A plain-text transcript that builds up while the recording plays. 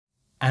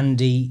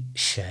Andy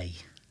Shea.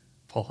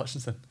 Paul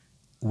Hutchinson.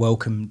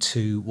 Welcome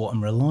to what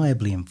I'm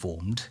reliably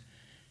informed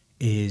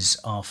is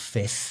our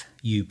 5th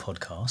You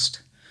podcast.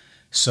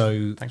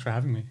 So thanks for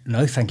having me.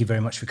 No, thank you very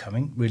much for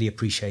coming. Really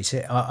appreciate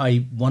it.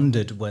 I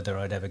wondered whether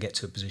I'd ever get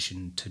to a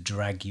position to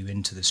drag you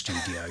into the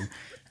studio,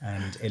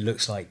 and it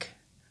looks like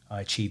I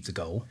achieved the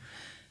goal.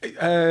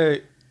 I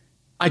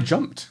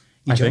jumped.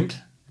 I think.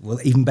 Well,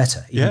 even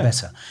better.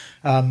 Better.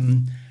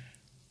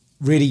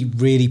 Really,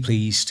 really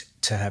pleased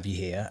to have you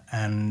here,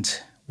 and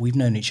we've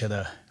known each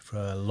other for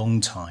a long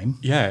time.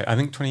 Yeah, I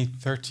think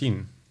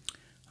 2013.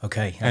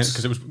 Okay,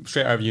 because it was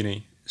straight out of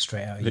uni.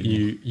 Straight out of that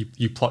uni.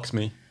 You plucked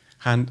me.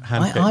 Hand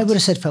I would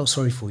have said felt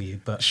sorry for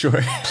you, but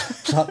sure.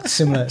 Plucked,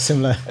 similar.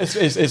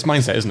 It's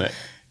mindset, isn't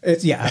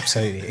it? Yeah,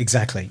 absolutely,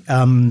 exactly.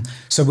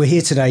 So we're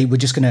here today. We're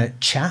just going to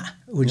chat.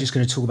 We're just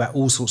going to talk about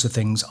all sorts of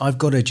things. I've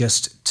got to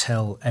just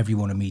tell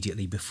everyone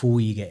immediately before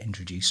you get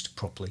introduced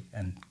properly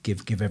and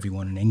give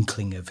everyone an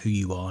inkling of who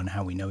you are and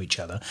how we know each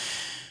other.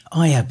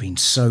 I have been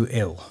so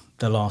ill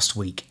the last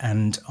week,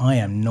 and I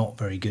am not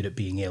very good at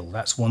being ill.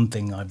 That's one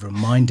thing I've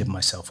reminded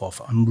myself of.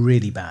 I'm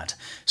really bad.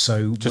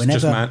 So just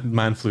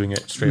man-fluing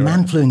it straight away.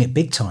 Man-fluing it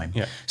big time.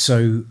 Yeah.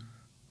 So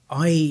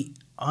I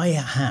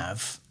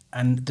have,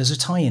 and there's a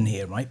tie-in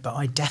here, right? But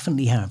I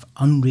definitely have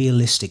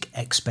unrealistic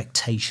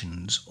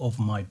expectations of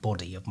my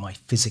body, of my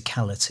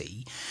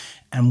physicality.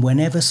 And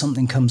whenever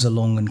something comes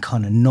along and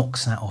kind of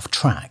knocks that off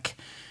track,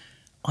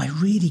 I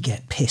really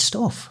get pissed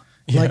off.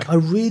 Yeah. Like, I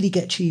really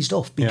get cheesed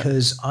off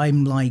because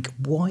I'm like,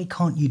 why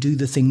can't you do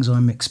the things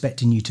I'm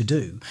expecting you to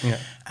do? Yeah.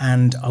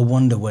 And I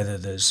wonder whether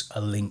there's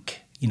a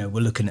link. You know,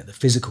 we're looking at the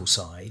physical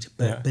side,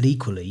 but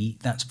equally,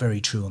 that's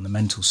very true on the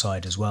mental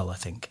side as well, I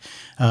think.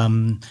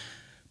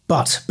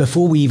 But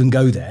before we even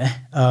go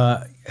there,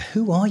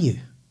 who are you?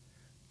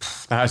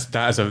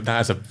 That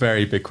is a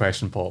very big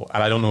question, Paul.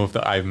 And I don't know if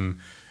that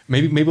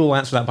maybe we'll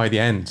answer that by the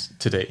end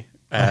today.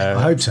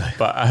 I hope so.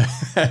 But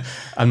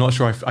I'm not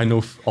sure if I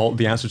know all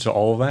the answer to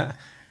all of that.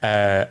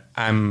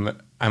 I'm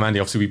Andy.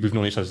 Obviously, we've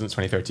known each other since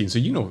 2013, so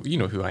you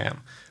know who I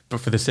am.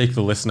 But for the sake of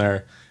the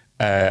listener,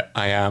 I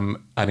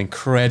am an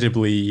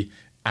incredibly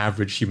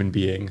average human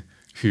being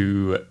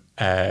who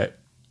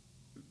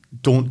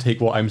don't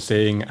take what I'm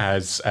saying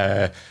as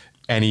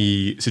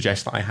any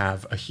suggestion that I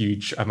have a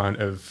huge amount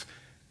of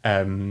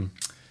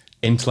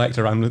intellect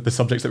around the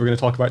subjects that we're going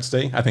to talk about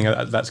today. I think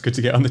that's good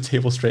to get on the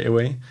table straight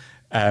away.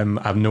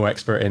 I'm no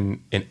expert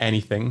in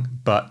anything,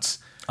 but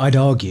I'd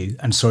argue,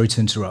 and sorry to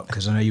interrupt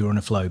because I know you're on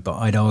a flow, but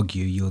I'd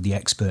argue you're the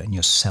expert in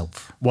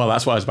yourself. Well,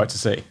 that's what I was about to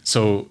say.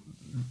 So,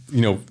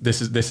 you know, this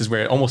is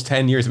where almost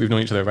 10 years that we've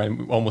known each other, right?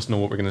 We almost know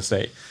what we're going to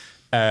say.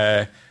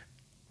 I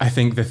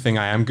think the thing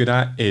I am good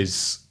at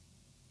is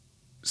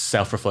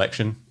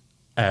self-reflection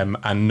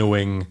and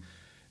knowing,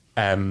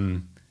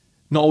 not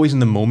always in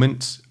the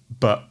moment,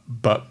 but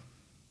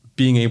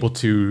being able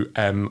to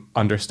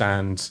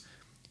understand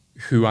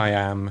who I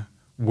am,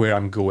 where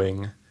I'm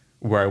going,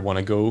 where I want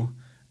to go,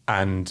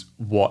 and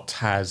what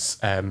has,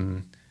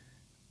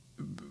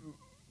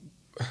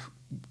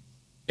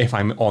 if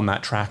I'm on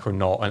that track or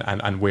not,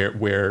 and where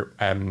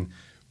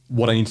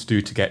what I need to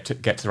do to get to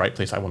the right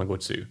place I want to go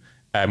to,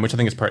 which I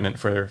think is pertinent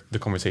for the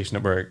conversation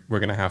that we're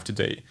going to have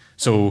today.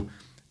 So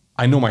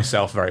I know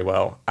myself very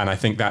well, and I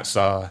think that's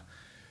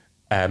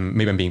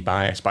maybe I'm being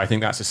biased, but I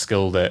think that's a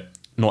skill that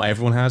not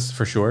everyone has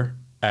for sure,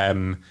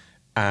 and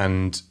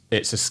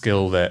it's a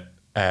skill that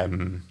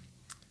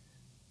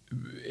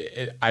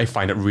I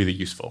find it really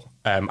useful,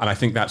 and I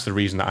think that's the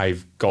reason that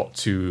I've got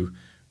to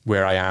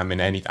where I am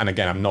in any. And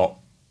again, I'm not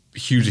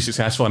hugely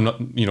successful. I'm not,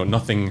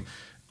 nothing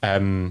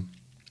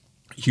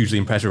hugely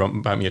impressive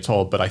about me at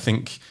all. But I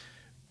think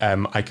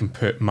I can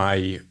put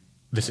the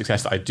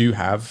success that I do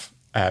have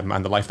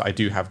and the life that I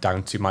do have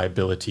down to my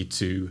ability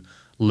to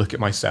look at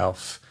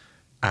myself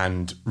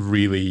and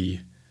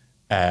really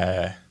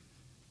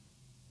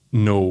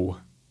know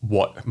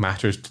what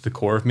matters to the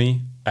core of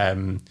me.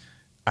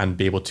 And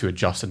be able to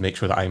adjust and make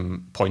sure that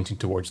I'm pointing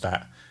towards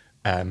that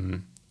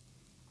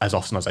as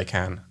often as I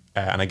can.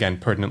 And again,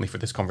 pertinently for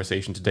this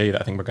conversation today that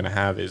I think we're going to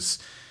have is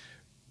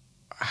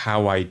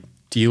how I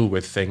deal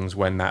with things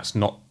when I've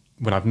not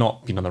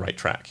been on the right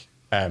track,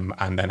 and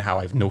then how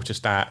I've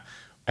noticed that,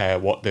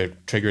 what the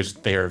triggers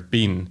there have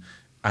been,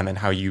 and then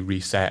how you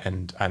reset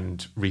and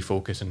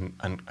refocus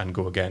and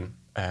go again.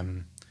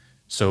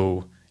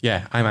 So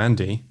yeah, I'm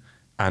Andy,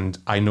 and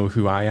I know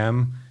who I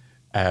am.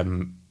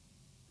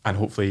 And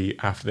hopefully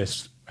after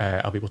this,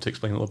 I'll be able to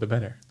explain a little bit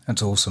better.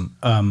 That's awesome.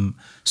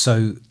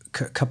 So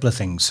a couple of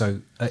things.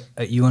 So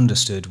you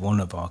understood one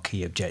of our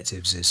key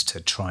objectives is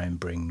to try and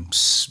bring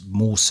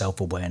more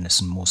self-awareness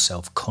and more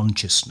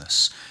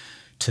self-consciousness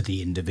to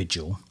the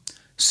individual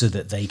so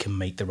that they can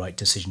make the right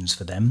decisions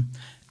for them.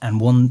 And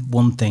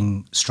one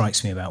thing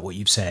strikes me about what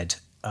you've said.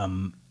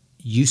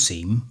 You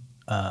seem,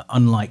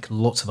 unlike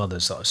lots of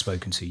others that I've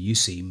spoken to, you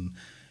seem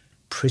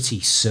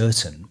pretty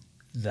certain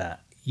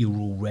that you're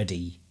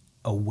already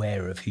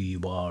aware of who you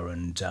are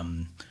and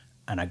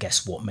I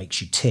guess what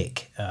makes you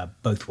tick,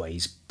 both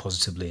ways,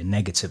 positively and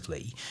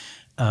negatively.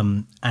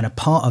 And a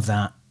part of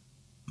that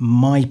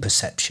my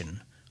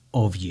perception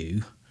of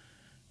you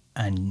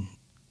and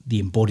the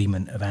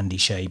embodiment of Andy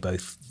Shea,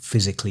 both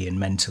physically and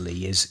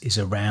mentally, is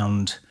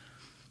around,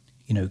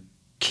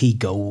 key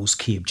goals,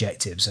 key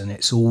objectives. And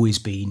it's always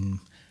been,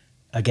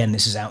 again,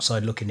 this is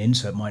outside looking in,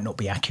 so it might not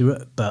be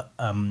accurate, but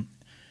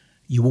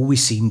you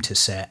always seem to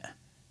set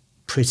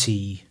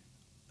pretty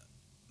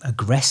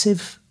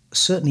aggressive,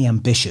 certainly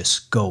ambitious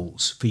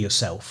goals for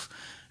yourself.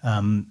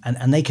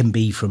 And they can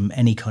be from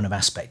any kind of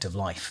aspect of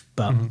life,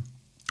 but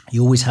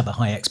you always have a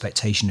high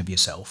expectation of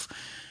yourself.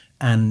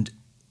 And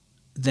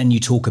then you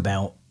talk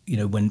about,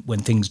 when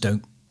things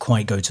don't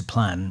quite go to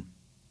plan,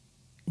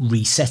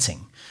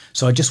 resetting.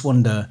 So I just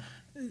wonder,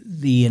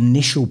 the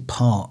initial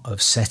part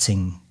of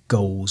setting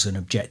goals and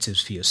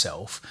objectives for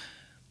yourself,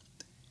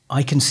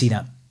 I can see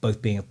that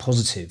both being a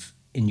positive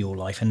in your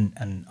life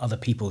and other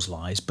people's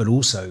lives, but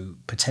also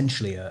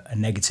potentially a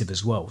negative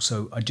as well.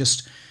 So I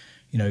just,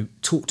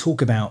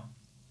 talk about,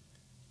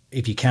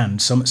 if you can,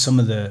 some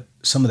of the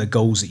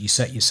goals that you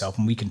set yourself,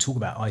 and we can talk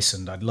about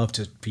Iceland. I'd love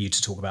for you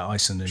to talk about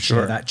Iceland and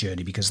share that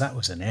journey, because that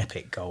was an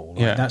epic goal.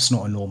 Right? Yeah. That's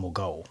not a normal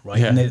goal, right?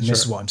 Yeah, and this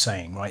is what I'm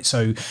saying, right?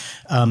 So,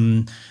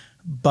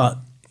 but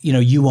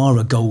you are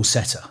a goal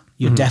setter.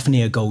 You're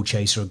definitely a goal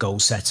chaser, a goal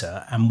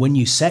setter. And when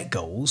you set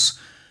goals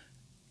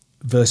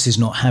versus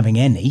not having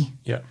any,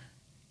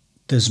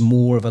 there's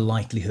more of a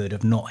likelihood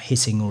of not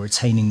hitting or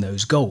attaining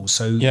those goals.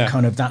 So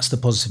kind of that's the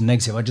positive and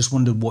negative. I just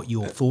wondered what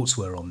your thoughts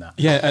were on that.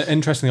 Yeah,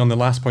 interestingly, on the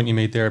last point you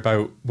made there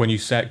about when you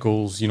set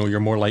goals, you're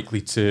more likely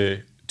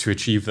to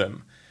achieve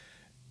them.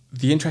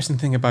 The interesting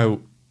thing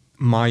about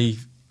my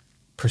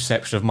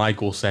perception of my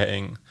goal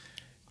setting,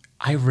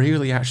 I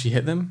rarely actually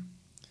hit them,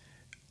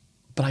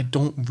 but I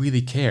don't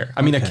really care.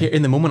 I mean, I care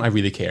in the moment. I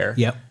really care.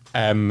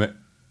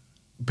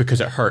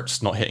 Because it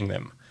hurts not hitting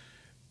them.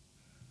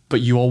 But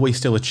you always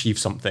still achieve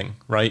something,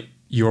 right?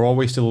 You're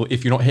always still,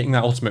 if you're not hitting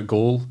that ultimate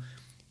goal,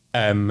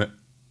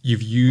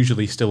 you've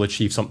usually still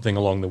achieved something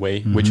along the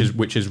way, which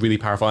is really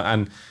powerful.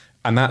 And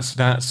that's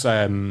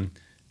again,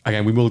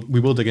 we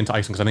will dig into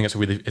Iceland, because I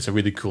think it's a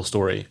really cool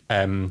story.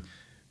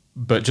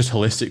 But just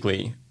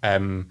holistically,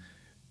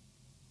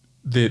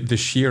 the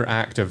sheer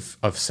act of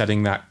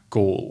setting that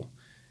goal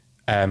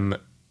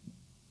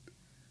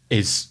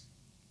is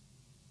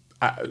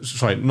not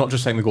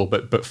just setting the goal,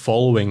 but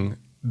following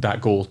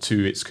that goal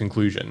to its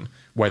conclusion,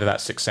 whether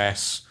that's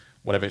success,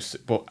 whatever it's,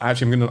 well,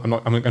 actually, I'm going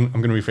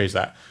to rephrase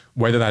that.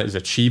 Whether that is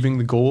achieving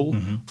the goal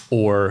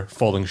or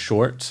falling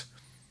short,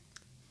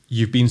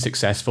 you've been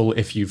successful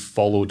if you've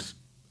followed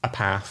a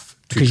path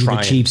to because try.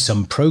 You've achieved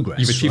some progress.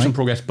 You've achieved some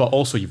progress, but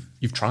also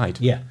you've tried.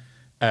 Yeah.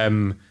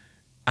 And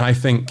I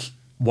think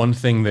one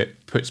thing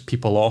that puts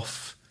people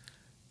off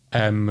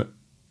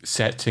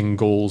setting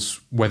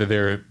goals, whether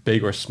they're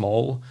big or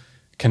small,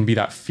 can be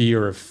that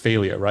fear of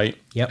failure, right?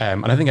 Yep.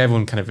 And I think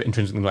everyone kind of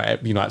intrinsically,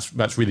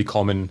 that's really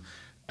commonly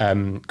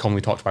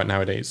talked about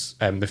nowadays,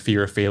 the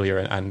fear of failure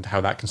and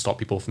how that can stop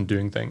people from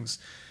doing things.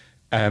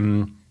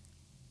 And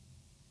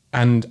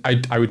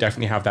I would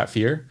definitely have that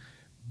fear,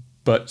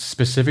 but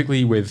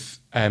specifically with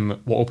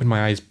what opened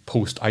my eyes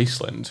post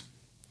Iceland,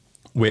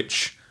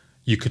 which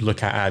you could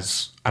look at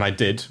as, and I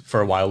did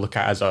for a while, look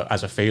at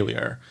as a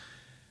failure.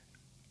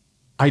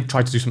 I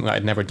tried to do something that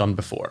I'd never done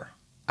before,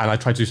 and I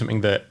tried to do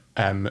something that.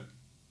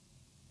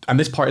 And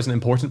this part isn't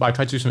important, but I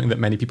tried to do something that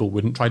many people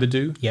wouldn't try to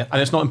do. Yeah.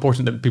 And it's not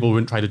important that people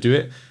wouldn't try to do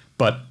it,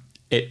 but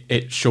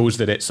it shows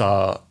that it's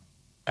a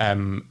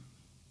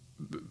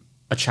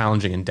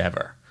challenging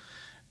endeavor.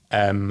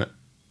 And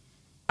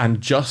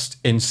just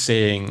in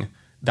saying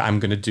that I'm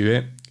going to do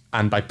it,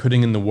 and by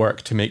putting in the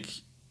work to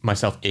make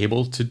myself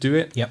able to do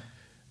it,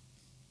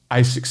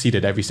 I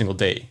succeeded every single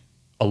day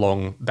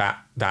along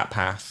that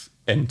path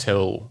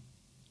until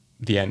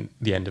the end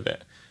of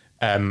it.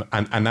 And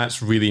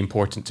that's really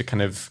important to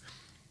kind of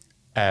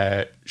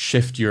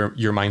shift your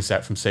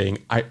mindset from saying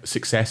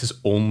success is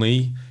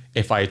only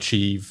if I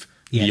achieve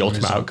the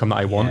ultimate outcome that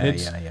I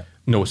wanted.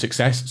 No,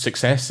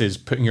 success is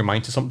putting your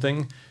mind to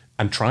something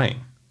and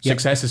trying.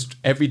 Success is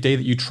every day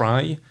that you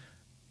try.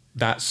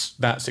 That's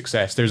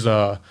success. There's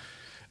a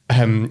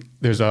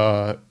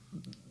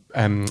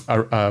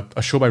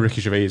show by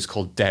Ricky Gervais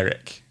called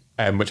Derek,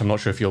 which I'm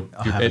not sure if you'll.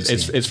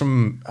 It's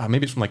from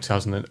maybe it's from like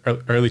 2000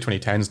 early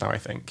 2010s now, I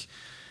think.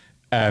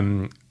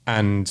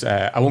 And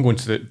I won't go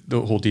into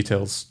the whole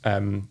details,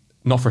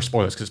 not for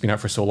spoilers, because it's been out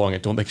for so long, I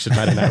don't think I should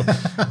matter now.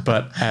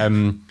 But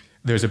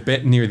there's a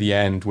bit near the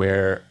end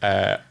where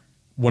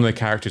one of the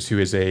characters, who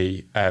is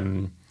a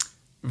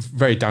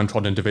very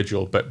downtrodden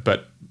individual, but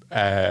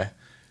their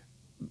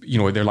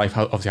life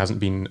obviously hasn't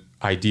been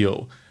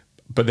ideal,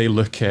 but they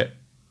look at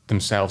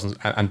themselves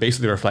and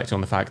basically reflecting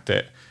on the fact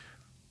that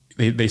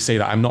they say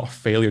that I'm not a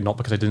failure not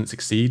because I didn't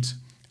succeed,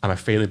 I'm a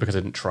failure because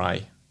I didn't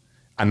try.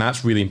 And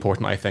that's really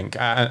important, I think.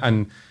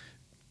 And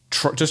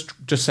just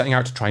setting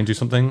out to try and do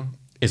something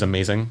is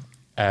amazing,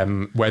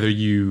 whether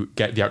you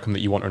get the outcome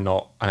that you want or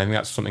not. And I think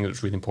that's something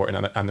that's really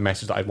important, and the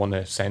message that I'd want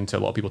to send to a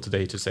lot of people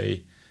today, to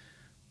say,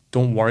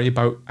 don't worry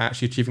about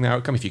actually achieving the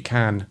outcome. If you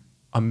can,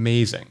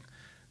 amazing.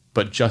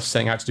 But just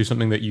setting out to do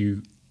something that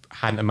you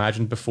hadn't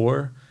imagined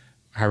before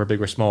however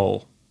big or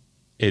small,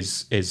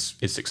 is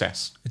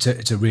success.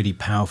 It's a really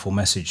powerful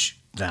message,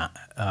 that,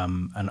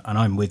 and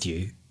I'm with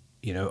you.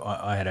 You know,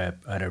 I had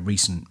a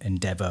recent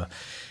endeavour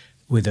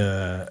with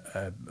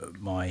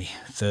my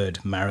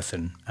third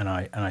marathon, and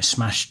I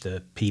smashed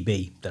the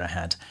PB that I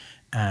had,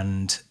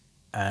 and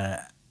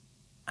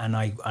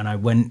I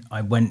went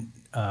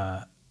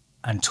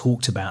and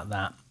talked about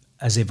that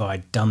as if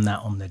I'd done that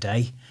on the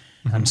day,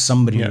 and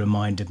somebody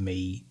reminded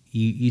me,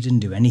 you didn't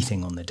do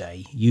anything on the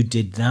day. You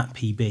did that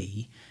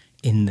PB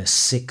in the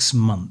 6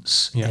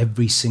 months.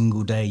 Every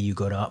single day you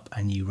got up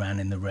and you ran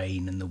in the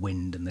rain and the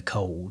wind and the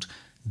cold.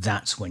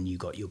 That's when you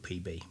got your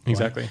PB. Right?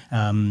 Exactly.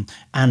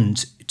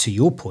 And to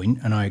your point,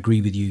 and I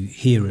agree with you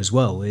here as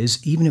well, is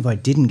even if I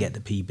didn't get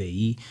the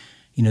PB,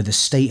 you know, the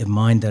state of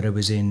mind that I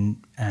was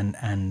in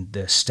and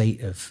the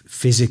state of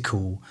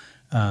physical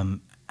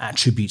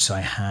attributes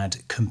I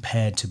had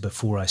compared to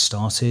before I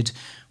started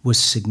was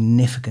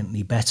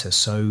significantly better.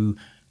 So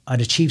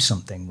I'd achieved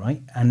something,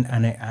 right?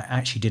 And it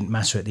actually didn't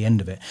matter at the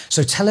end of it.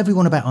 So tell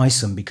everyone about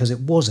Iceland, because it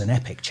was an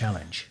epic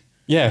challenge.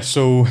 Yeah,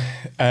 so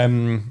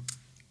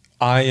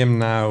I am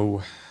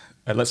now,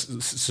 to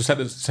set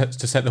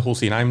the whole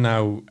scene, I'm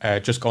now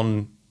just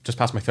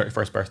past my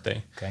 31st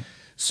birthday. Okay.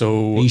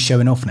 So are you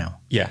showing off now?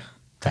 Yeah.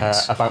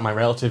 About my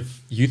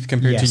relative youth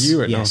compared to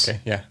you? Or yes. No?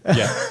 Okay,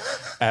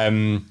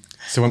 yeah.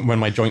 So when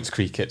my joints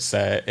creak, that's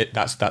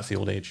the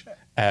old age.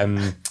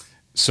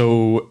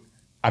 So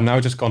I'm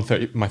now just gone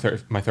my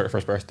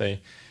 31st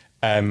birthday.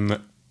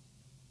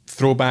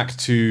 Throwback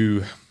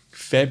to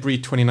February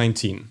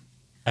 2019.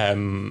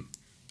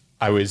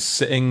 I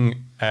was in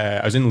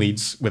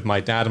Leeds with my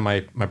dad and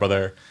my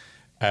brother,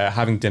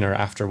 having dinner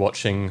after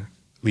watching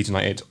Leeds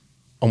United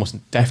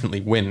almost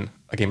definitely win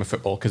a game of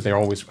football, because they're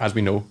always, as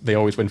we know, they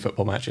always win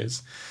football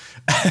matches.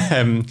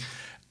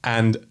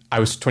 And I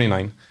was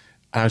 29,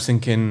 and I was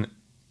thinking,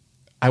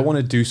 I want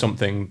to do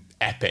something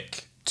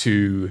epic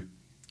to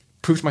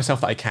prove to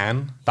myself that I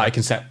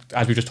can set,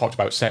 as we just talked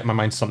about, set my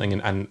mind to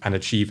something and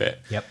achieve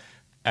it. Yep.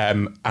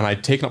 And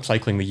I'd taken up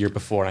cycling the year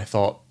before, and I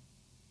thought,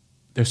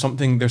 there's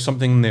something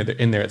in there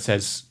that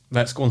says,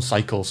 let's go and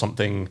cycle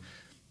something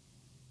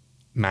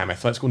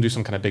mammoth. Let's go and do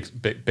some kind of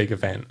big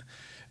event.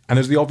 And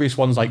there's the obvious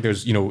ones, like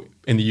there's, you know,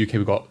 in the UK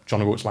we've got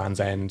John O'Groats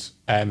Land's End,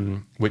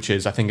 which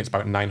is, I think it's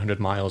about 900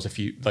 miles. If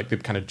you like, the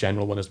kind of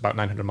general one is about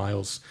 900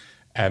 miles,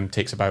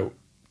 takes about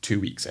 2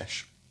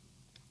 weeks-ish.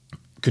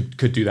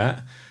 Could do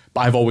that.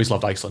 But I've always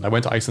loved Iceland. I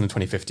went to Iceland in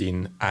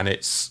 2015, and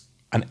it's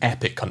an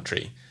epic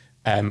country,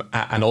 and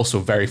also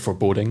very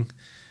foreboding.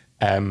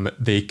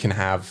 They can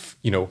have,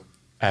 you know,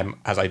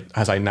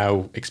 as I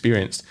now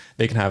experienced,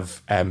 they can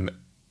have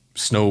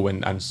snow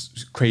and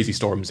crazy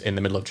storms in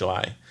the middle of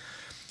July.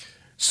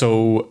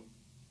 So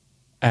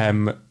I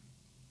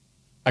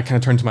kind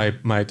of turned to my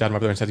dad and my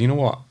brother and said, you know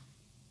what,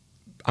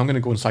 I'm going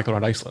to go and cycle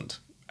around Iceland.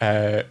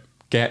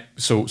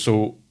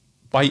 So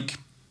bike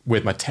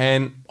with my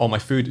tent, all my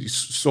food,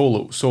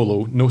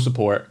 solo, no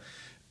support,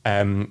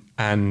 and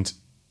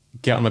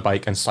get on my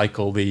bike and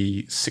cycle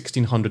the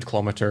 1,600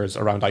 kilometers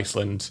around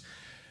Iceland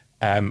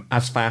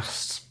as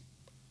fast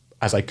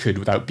as I could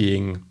without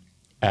being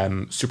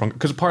super hungry.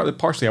 Because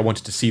partially I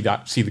wanted to see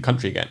the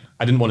country again.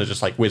 I didn't want to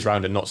just like whiz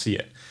around and not see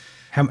it.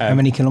 How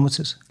many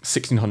kilometers?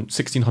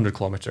 1,600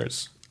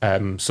 kilometers.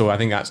 So I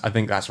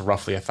think that's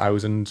roughly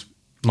 1,000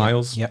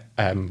 miles. Yep.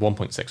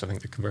 1.6, I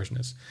think the conversion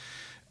is.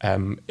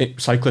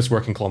 Cyclists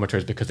work in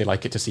kilometers because they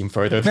like it to seem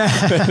further than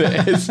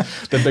it is.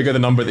 The bigger the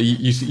number, that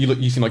you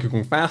seem like you're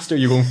going faster,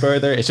 you're going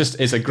further. It's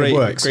a great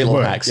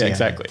little hack. Yeah,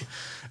 exactly.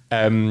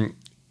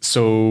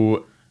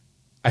 So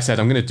I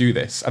said, I'm going to do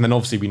this. And then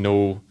obviously we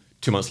know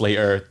 2 months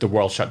later, the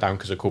world shut down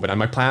because of COVID. And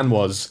my plan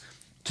was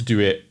to do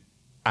it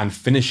and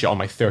finish it on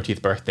my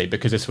 30th birthday,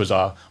 because this was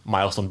a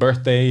milestone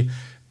birthday.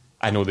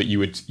 I know that you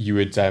would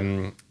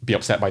be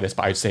upset by this,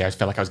 but I'd say I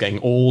felt like I was getting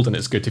old, and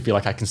it's good to feel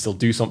like I can still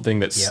do something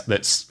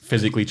that's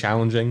physically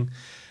challenging.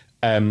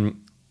 So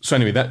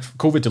anyway, that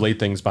COVID delayed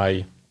things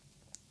by,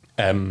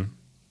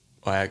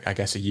 I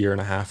guess, a year and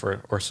a half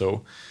or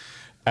so.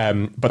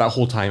 But that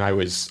whole time I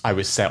was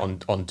set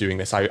on doing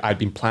this. I'd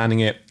been planning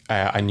it.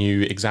 I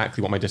knew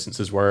exactly what my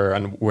distances were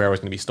and where I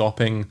was going to be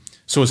stopping.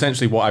 So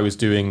essentially what I was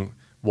doing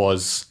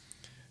was,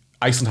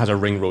 Iceland has a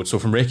ring road. So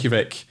from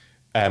Reykjavik,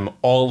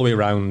 all the way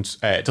around,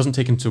 it doesn't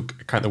take into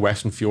account the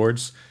western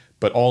fjords,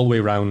 but all the way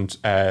around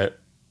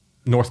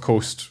north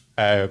coast,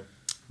 the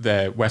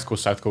west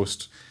coast, south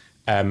coast,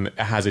 it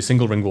has a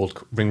single ring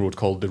road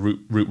called the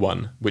Route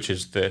 1, which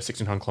is the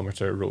 1,600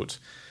 kilometer road.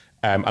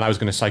 And I was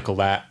going to cycle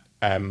that,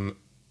 and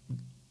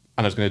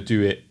I was going to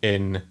do it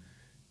in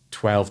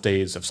 12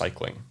 days of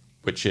cycling,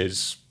 which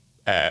is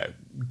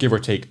give or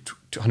take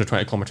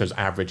 120 kilometers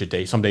average a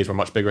day. Some days were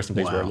much bigger, some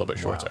days were a little bit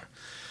shorter.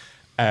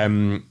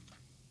 And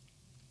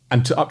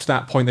up to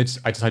that point,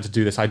 I decided to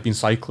do this. I'd been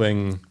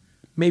cycling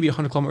maybe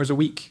 100 kilometers a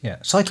week. Yeah,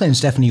 cycling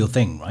is definitely your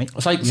thing, right?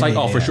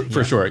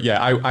 For sure.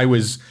 Yeah, I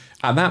was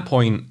at that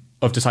point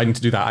of deciding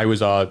to do that. I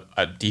was a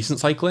decent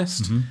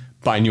cyclist,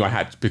 but I knew I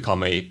had to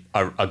become a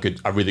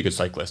really good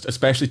cyclist,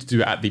 especially to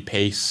do it at the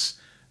pace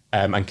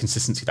and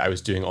consistency that I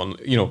was doing on.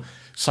 You know,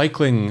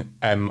 cycling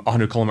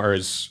 100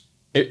 kilometers,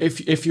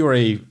 if you're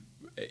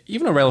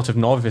even a relative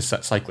novice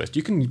cyclist,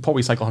 you can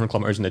probably cycle 100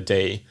 kilometers in a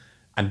day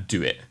and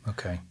do it.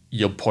 Okay.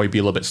 You'll probably be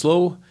a little bit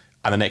slow,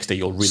 and the next day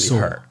you'll really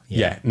hurt.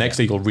 Yeah, next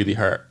day you'll really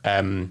hurt.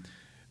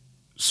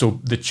 So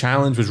the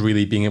challenge was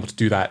really being able to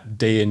do that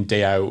day in,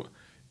 day out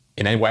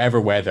in whatever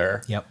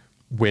weather. Yep.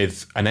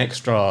 With an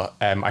extra,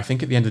 I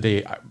think at the end of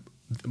the day,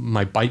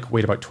 my bike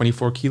weighed about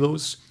 24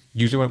 kilos.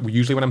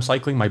 Usually when I'm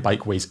cycling, my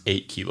bike weighs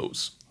 8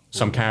 kilos.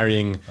 So I'm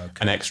carrying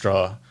an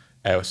extra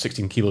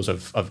 16 kilos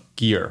of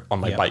gear on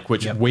my bike,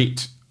 which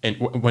weight,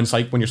 when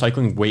you're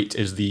cycling, weight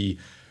is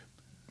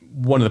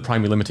one of the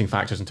primary limiting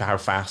factors into how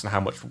fast and how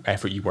much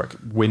effort you work.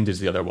 Wind is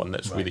the other one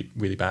that's really,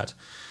 really bad.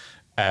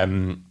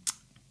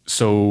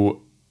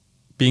 So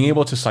being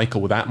able to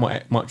cycle with that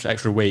much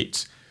extra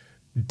weight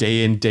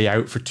day in, day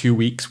out for 2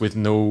 weeks with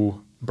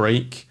no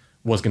break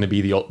was going to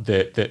be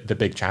the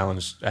big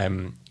challenge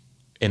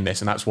in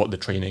this. And that's what the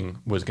training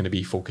was going to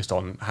be focused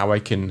on, how I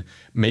can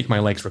make my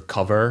legs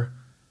recover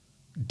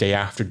day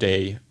after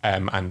day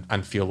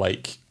and feel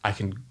like I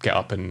can get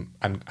up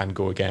and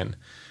go again.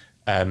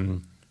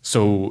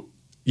 So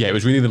yeah, it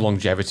was really the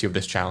longevity of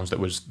this challenge that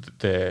was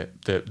the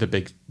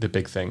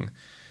big thing.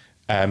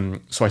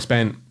 So I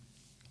spent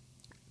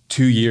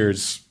 2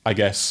 years, I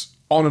guess,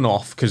 on and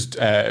off, because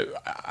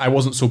I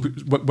wasn't so...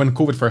 When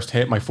COVID first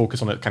hit, my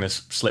focus on it kind of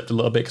slipped a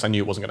little bit because I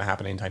knew it wasn't going to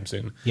happen anytime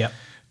soon. Yeah.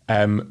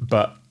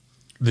 But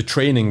the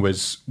training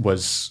was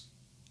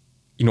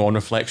on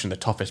reflection, the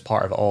toughest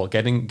part of it all.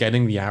 Getting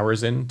the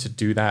hours in to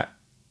do that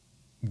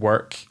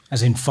work.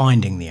 As in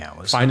finding the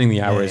hours. Finding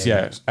the hours,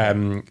 yeah.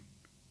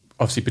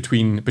 Obviously,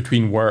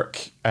 between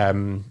work,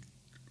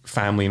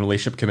 family and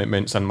relationship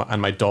commitments, and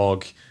my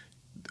dog,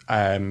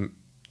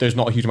 there's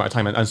not a huge amount of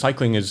time. And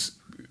cycling is...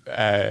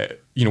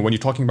 when you're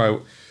talking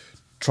about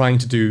trying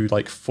to do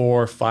like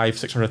 400,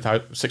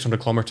 500, 600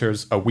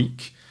 kilometers a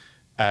week,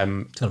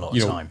 it's a lot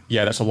of time.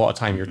 Yeah, that's a lot of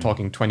time. You're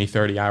talking 20,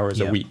 30 hours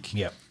a week,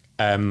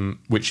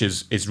 which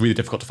is really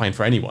difficult to find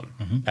for anyone.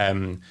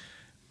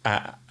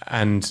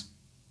 And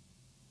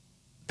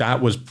that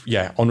was,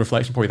 on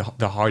reflection, probably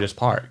the hardest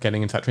part,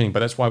 getting into that training.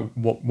 But that's why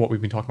what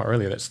we've been talking about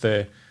earlier. That's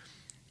the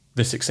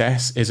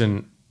success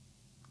isn't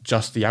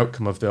just the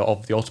outcome of the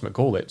ultimate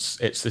goal. It's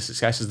the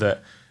success is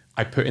that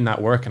I put in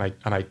that work and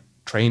I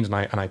trained and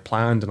I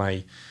planned and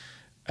I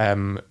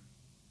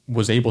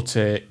was able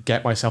to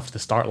get myself to the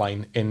start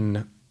line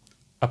in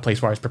a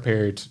place where I was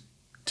prepared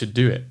to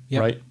do it.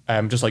 Right.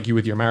 Just like you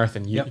with your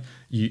marathon, you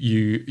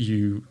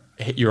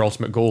hit your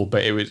ultimate goal,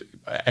 but it was,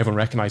 everyone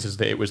recognizes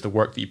that it was the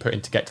work that you put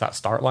in to get to that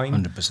start line.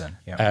 100%.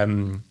 Yeah.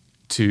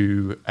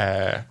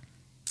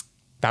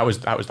 That was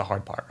the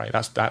hard part, right?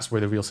 That's where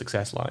the real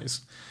success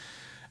lies.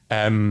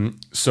 And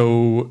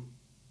the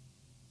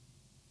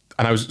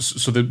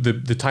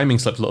timing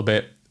slipped a little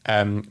bit,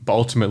 but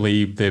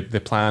ultimately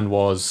the plan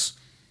was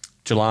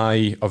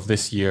July of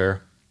this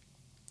year,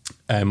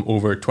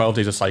 over 12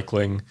 days of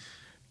cycling,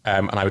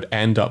 and I would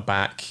end up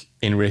back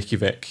in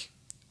Reykjavik,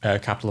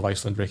 capital of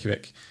Iceland,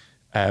 Reykjavik,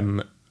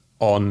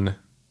 on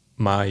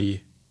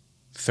my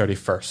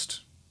 31st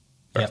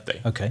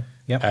birthday. Okay.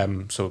 Yeah.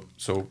 So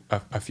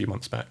a few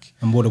months back.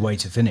 And what a way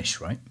to finish,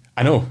 right?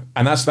 I know,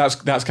 and that's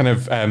kind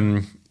of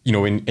in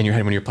your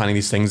head when you're planning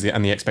these things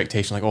and the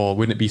expectation, like, oh,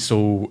 wouldn't it be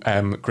so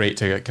great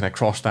to kind of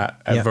cross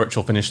that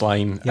virtual finish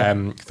line?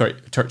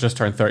 Just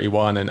turned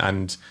 31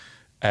 and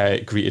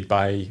greeted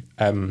by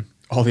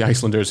all the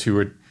Icelanders who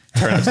would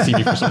turn out to see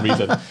me for some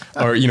reason,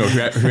 or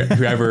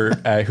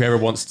whoever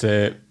wants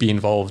to be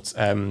involved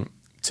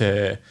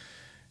to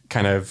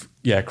kind of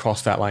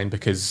cross that line,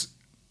 because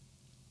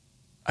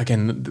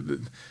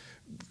again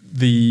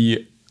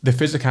the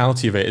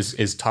physicality of it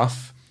is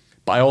tough.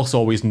 But I also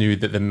always knew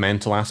that the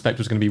mental aspect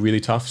was going to be really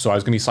tough. So I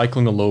was going to be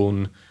cycling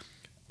alone,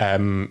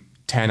 10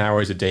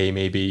 hours a day,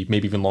 maybe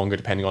even longer,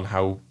 depending on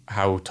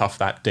how tough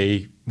that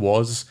day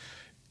was,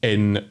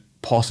 in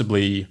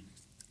possibly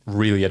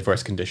really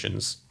adverse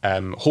conditions,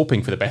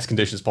 hoping for the best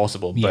conditions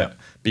possible. But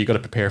you got to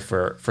prepare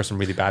for some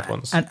really bad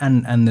ones.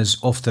 And there's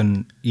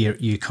often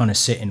you kind of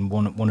sit in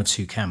one of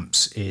two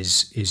camps.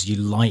 Is you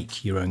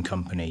like your own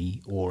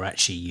company, or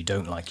actually you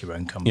don't like your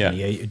own company?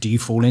 Yeah. Do you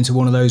fall into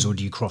one of those, or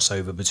do you cross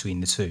over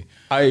between the two?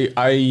 I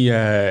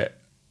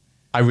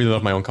really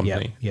love my own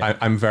company.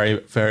 I'm very,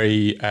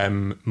 very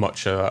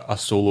much a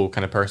solo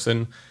kind of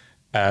person,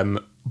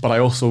 but I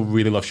also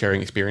really love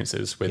sharing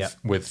experiences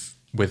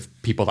with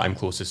people that I'm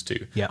closest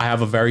to. I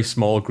have a very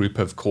small group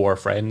of core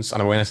friends,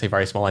 and when I say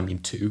very small, I mean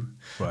 2.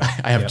 Right.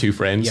 I have 2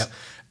 friends,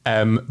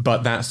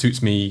 but that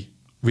suits me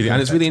really. And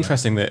it's really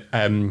interesting that,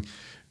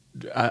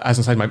 as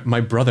an aside,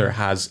 my brother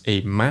has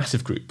a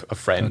massive group of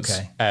friends.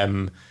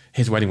 Okay.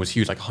 His wedding was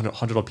huge, like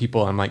 100 odd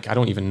people. I'm like, I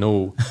don't even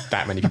know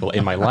that many people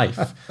in my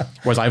life.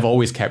 Whereas I've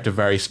always kept a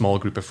very small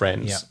group of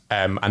friends,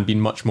 and been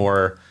much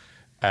more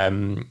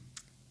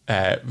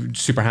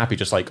super happy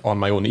just like on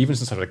my own, even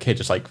since I was a kid,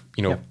 just like,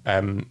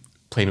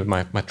 playing with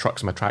my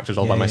trucks and my tractors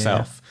all by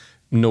myself.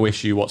 No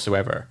issue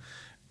whatsoever.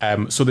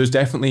 So there's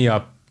definitely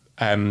a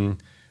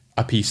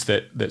piece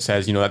that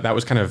says, that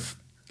was kind of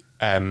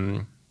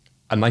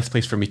a nice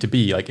place for me to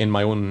be, like in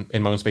my own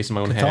space, in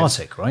my own head.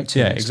 Cathartic, right?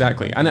 Yeah,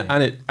 exactly. And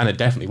it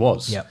definitely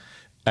was. Yeah.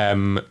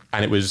 And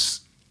it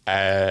was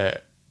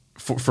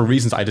for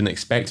reasons I didn't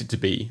expect it to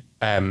be.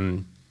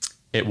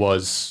 It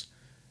was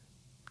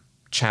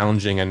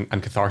challenging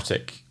and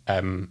cathartic.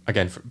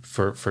 Again,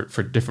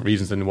 for different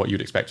reasons than what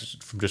you'd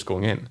expect from just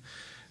going in.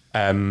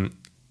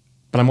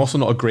 But I'm also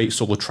not a great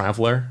solo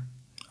traveler.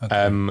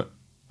 Okay.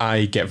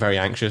 I get very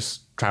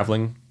anxious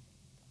traveling.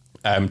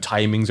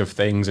 Timings of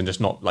things, and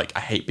just not like, I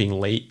hate being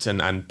late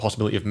and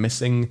possibility of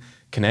missing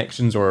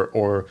connections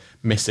or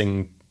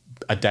missing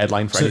a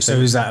deadline for anything. So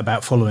is that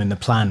about following the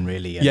plan,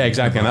 really? Yeah,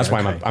 exactly. And that's why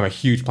I'm a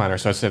huge planner.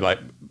 So I said, like,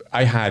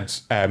 I had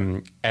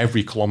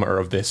every kilometer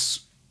of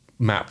this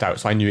mapped out.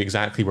 So I knew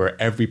exactly where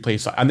every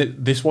place, and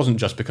this wasn't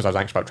just because I was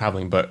anxious about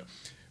traveling, but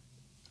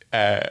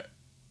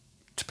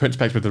to put in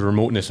perspective the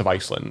remoteness of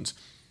Iceland,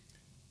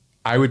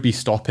 I would be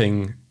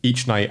stopping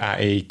each night at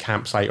a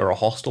campsite or a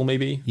hostel,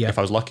 maybe, if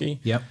I was lucky.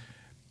 Yep.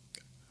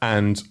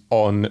 And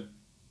on,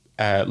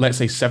 let's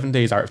say 7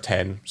 days out of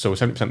 10, so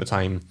 70% of the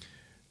time,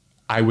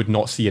 I would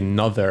not see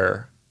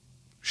another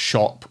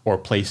shop or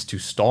place to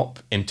stop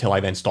until I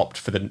then stopped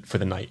for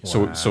the night.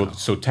 Wow.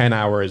 So 10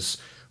 hours,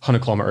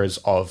 100 kilometers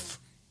of,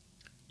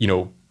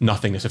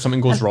 nothingness. If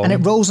something goes wrong, and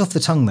it rolls off the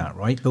tongue, that,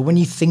 right? But when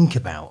you think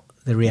about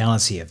the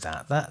reality of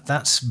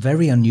that's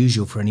very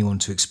unusual for anyone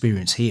to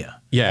experience here.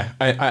 Yeah,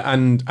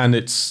 and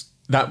it's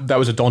that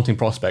was a daunting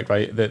prospect,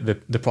 right?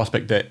 The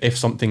prospect that if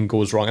something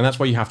goes wrong, and that's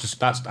why you have to.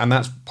 That's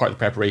part of the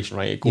preparation,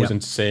 right? It goes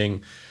into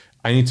saying,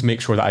 I need to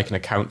make sure that I can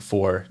account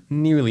for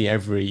nearly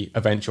every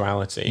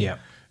eventuality,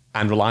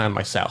 and rely on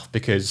myself,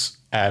 because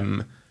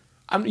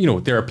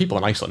there are people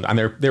in Iceland, and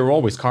there are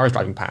always cars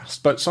driving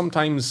past, but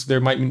sometimes there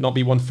might not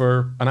be one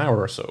for an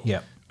hour or so,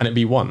 and it'd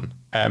be one.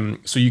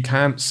 So you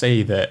can't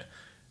say that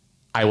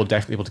I will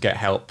definitely be able to get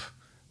help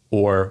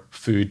or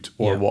food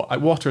or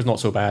water is not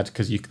so bad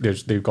because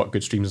they've got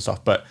good streams and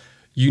stuff, but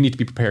you need to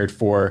be prepared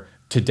for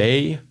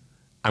today.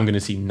 I'm going to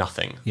see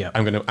nothing.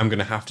 I'm going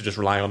to have to just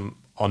rely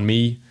on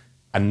me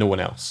and no one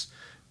else.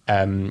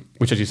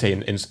 Which, as you say,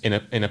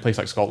 in a place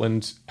like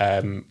Scotland,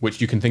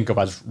 which you can think of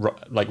as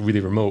like really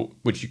remote,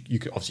 which you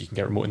can, obviously you can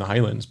get remote in the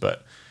Highlands,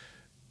 but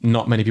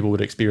not many people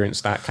would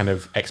experience that kind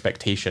of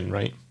expectation,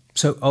 right?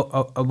 So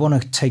I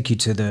want to take you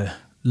to the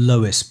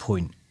lowest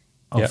point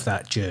of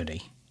that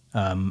journey,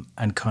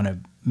 and kind of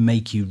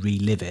make you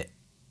relive it.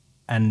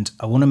 And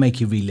I want to make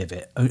you relive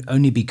it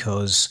only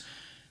because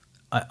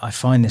I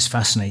find this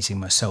fascinating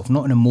myself,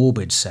 not in a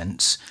morbid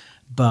sense,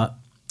 but,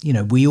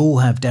 we all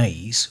have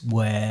days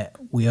where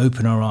we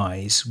open our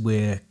eyes,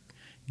 we're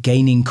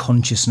gaining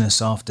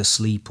consciousness after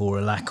sleep or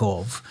a lack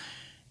of,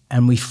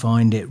 and we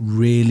find it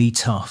really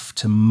tough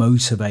to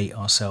motivate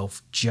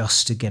ourselves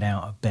just to get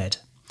out of bed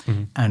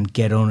and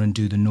get on and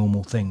do the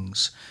normal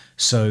things.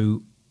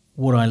 So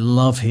what I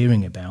love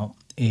hearing about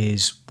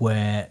is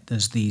where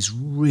there's these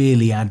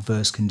really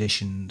adverse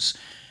conditions,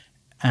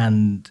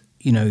 and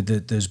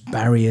there's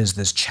barriers,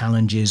 there's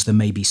challenges, there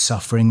may be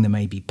suffering, there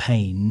may be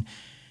pain,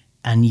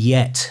 and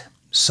yet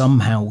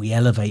somehow we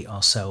elevate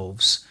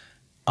ourselves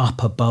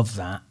up above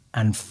that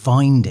and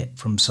find it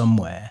from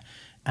somewhere.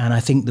 And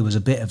I think there was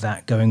a bit of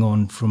that going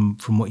on from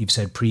what you've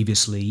said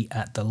previously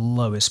at the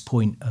lowest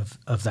point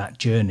of that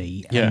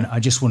journey. And I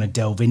just want to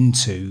delve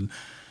into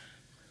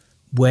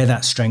where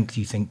that strength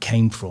you think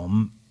came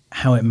from,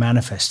 how it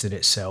manifested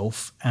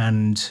itself,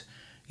 and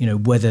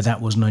whether that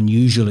was an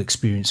unusual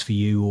experience for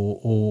you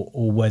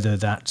or whether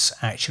that's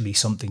actually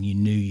something you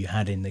knew you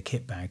had in the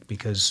kit bag,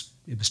 because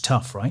it was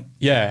tough, right?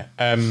 Yeah.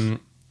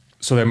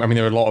 So there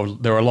were a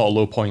lot of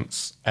low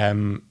points.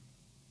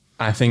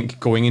 I think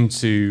going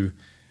into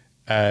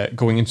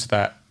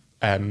that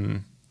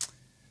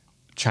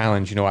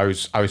challenge, I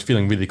was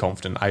feeling really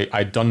confident.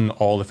 I'd done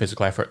all the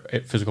physical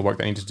work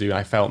that I needed to do, and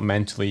I felt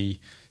mentally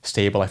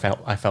stable. I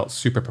felt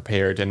super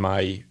prepared in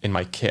my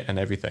kit and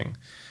everything.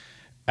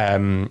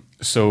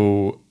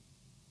 So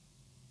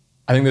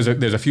I think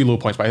there's a few low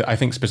points, but I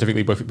think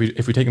specifically, but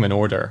if we take them in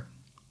order,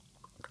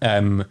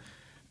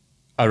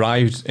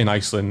 arrived in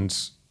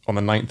Iceland on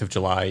the 9th of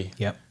July,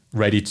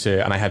 ready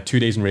to, and I had 2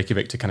 days in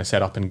Reykjavik to kind of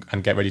set up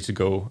and get ready to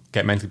go,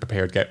 get mentally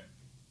prepared, get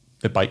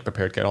the bike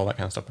prepared, get all that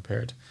kind of stuff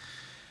prepared.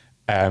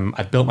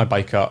 I'd built my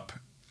bike up,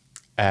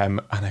 and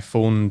I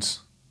phoned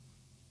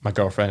my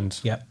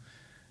girlfriend,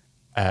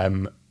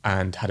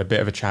 and had a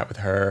bit of a chat with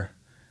her,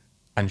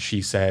 and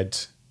she said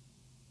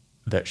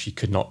that she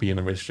could not be in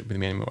a relationship with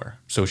me anymore.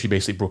 So she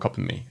basically broke up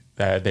with me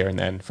there and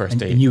then, first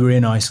day. And you were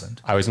in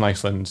Iceland? I was in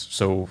Iceland,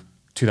 so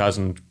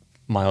 2,000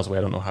 miles away.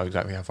 I don't know how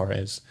far it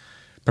is.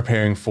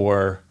 Preparing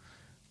for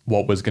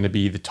what was going to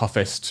be the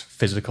toughest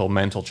physical,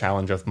 mental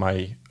challenge of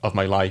my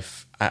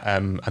life,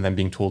 and then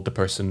being told the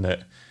person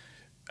that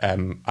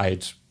the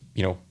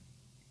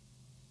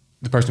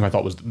person who I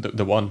thought was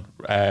the one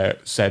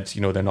said,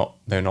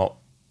 they're not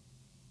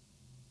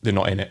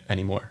in it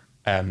anymore.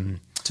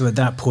 So at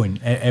that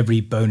point, every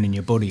bone in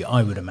your body,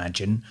 I would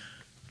imagine,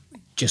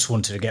 just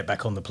wanted to get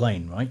back on the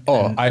plane, right?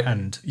 Oh,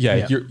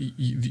 Yeah.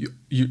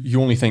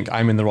 You only think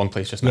I'm in the wrong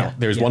place just now. Yeah,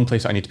 There's yeah. one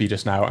place I need to be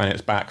just now, and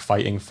it's back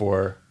fighting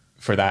for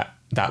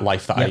that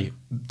life that Yeah.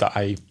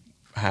 I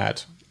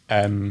had,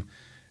 and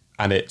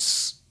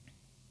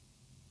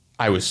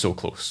I was so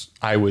close.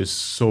 I was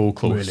so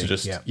close Really? to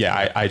just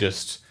Yeah. I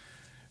just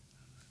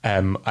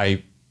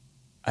I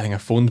think I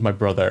phoned my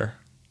brother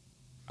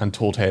and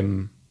told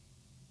him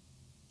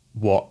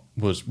what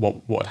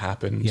had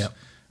happened. Yeah.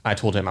 I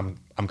told him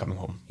I'm coming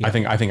home. Yeah. I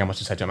think I must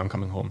have said to him I'm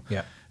coming home.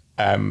 Yeah.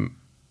 And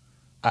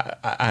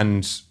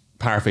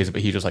paraphrase it,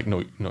 but he just like,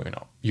 no, you're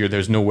not.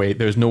 There's no way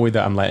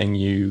that I'm letting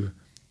you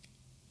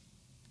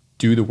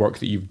do the work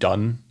that you've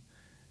done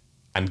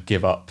and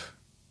give up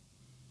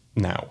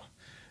now.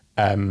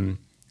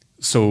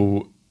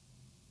 So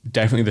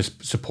definitely this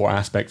support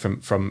aspect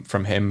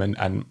from him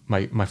and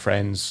my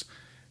friends,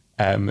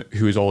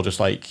 who is all just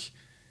like,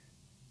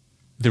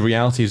 the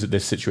reality is that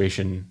this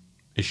situation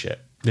is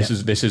shit.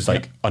 This is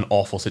like an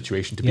awful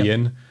situation to be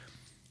in.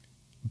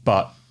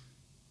 But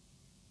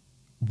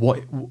what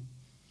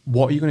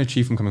are you going to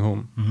achieve from coming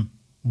home? Mm-hmm.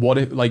 What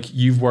if, like,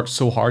 you've worked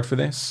so hard for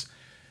this,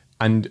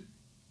 and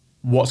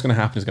what's going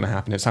to happen is going to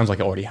happen. It sounds like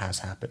it already has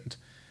happened.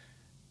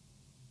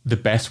 The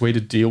best way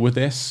to deal with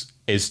this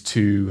is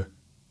to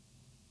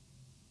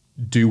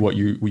do what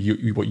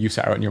you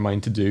set out in your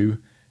mind to do,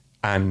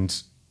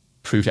 and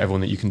prove to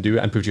everyone that you can do it,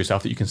 and prove to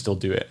yourself that you can still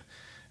do it.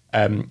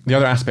 The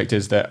other aspect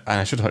is that, and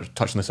I should have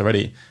touched on this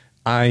already,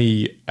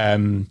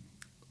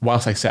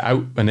 whilst I set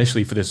out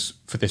initially for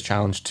this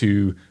challenge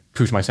to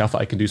prove to myself that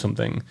I can do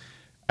something,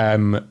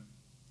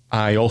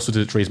 I also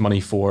did it to raise money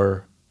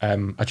for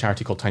a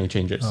charity called Tiny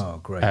Changes. Oh,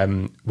 great.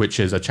 Which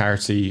is a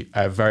charity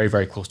very,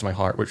 very close to my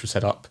heart, which was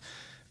set up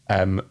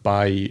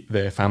by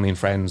the family and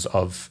friends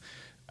of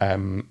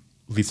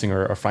lead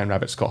singer of Flying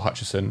Rabbit, Scott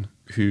Hutchison,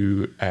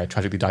 who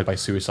tragically died by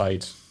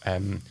suicide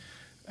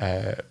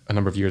a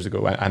number of years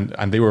ago.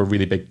 And they were a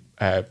really big,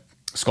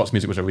 Scott's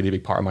music was a really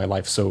big part of my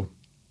life. So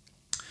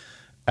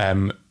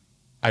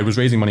I was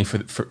raising money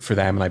for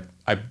them, and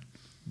I'm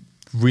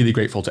really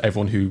grateful to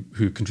everyone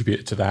who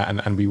contributed to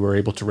that, and we were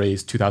able to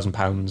raise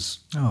 £2,000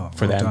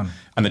 for well them. done.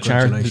 And the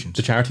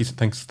Congratulations. charity,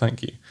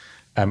 thank you,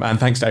 and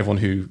thanks to everyone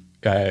who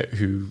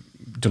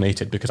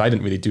donated, because I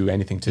didn't really do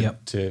anything to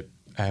that.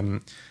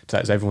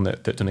 It's everyone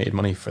that donated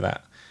money for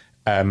that,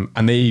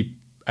 and they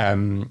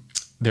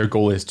their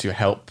goal is to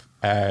help,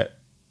 but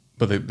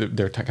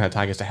their kind of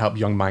tag is to help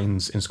young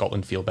minds in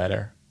Scotland feel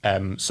better.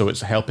 So it's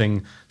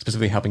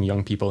specifically helping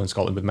young people in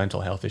Scotland with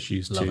mental health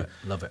issues.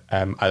 Love it.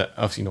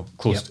 Obviously,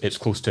 it's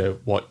close to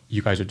what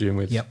you guys are doing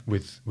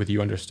with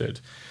You Understood.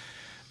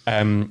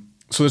 So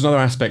there's another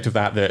aspect of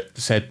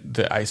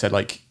that I said,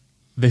 like,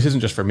 this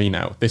isn't just for me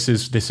now. This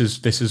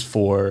is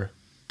for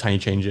Tiny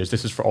Changes.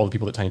 This is for all the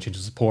people that Tiny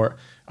Changes support,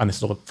 and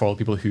this is for all the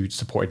people who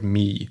supported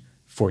me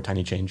for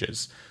Tiny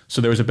Changes.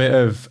 So there was a bit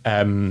of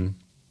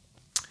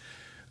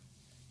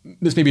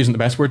this maybe isn't the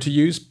best word to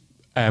use,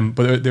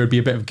 but there would be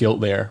a bit of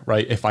guilt there,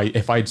 right? If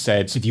I'd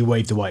said, If you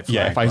waved the white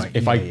flag,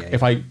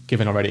 if I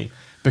given already,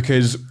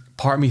 because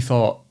part of me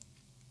thought,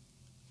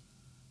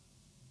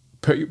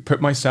 put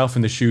myself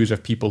in the shoes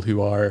of people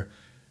who are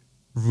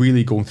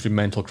really going through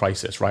mental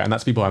crisis, right? And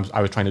that's people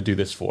I was trying to do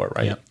this for,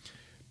 right? Yep.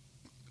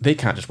 They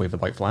can't just wave the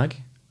white flag.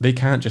 They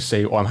can't just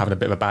say, "Oh, I'm having a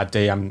bit of a bad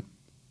day."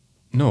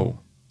 No,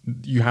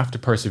 you have to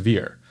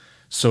persevere.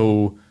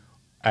 So,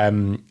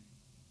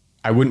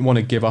 I wouldn't want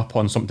to give up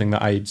on something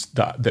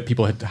that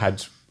people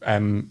had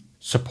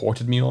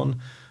supported me on,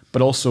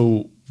 but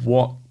also,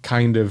 what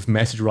kind of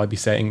message would I be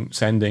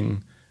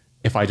sending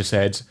if I just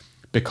said,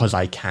 because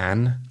I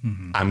can,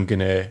 I'm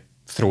gonna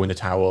throw in the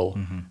towel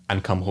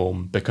and come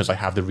home because I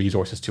have the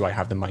resources to, I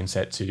have the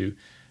mindset to,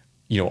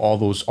 all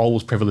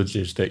those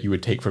privileges that you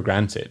would take for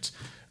granted.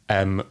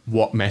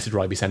 What message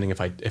would I be sending if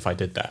I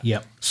did that?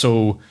 Yeah.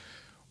 So,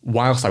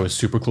 whilst I was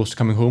super close to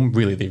coming home,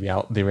 really the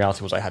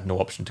reality was I had no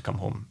option to come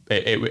home.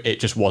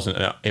 It just wasn't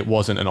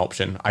an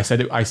option. I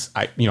said it. I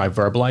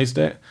verbalized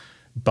it,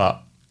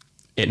 but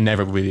it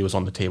never really was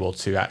on the table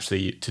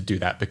to do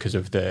that because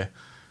of the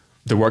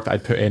work that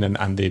I'd put in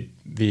and the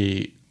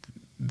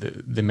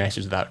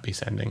message that I'd be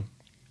sending.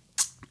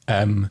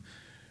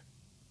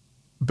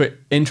 But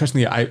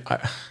interestingly,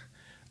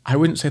 I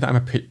wouldn't say that I'm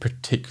a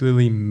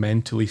particularly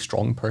mentally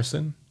strong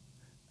person.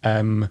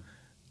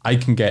 I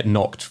can get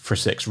knocked for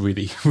six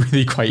really,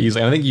 really quite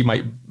easily. And I think you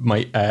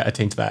might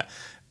attain to that.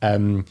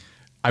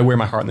 I wear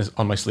my heart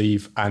on my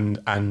sleeve, and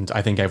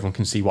I think everyone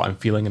can see what I'm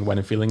feeling and when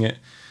I'm feeling it.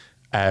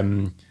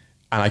 And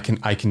I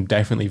can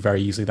definitely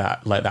very easily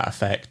let that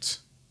affect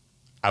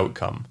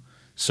outcome.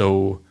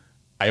 So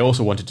I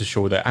also wanted to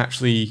show that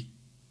actually,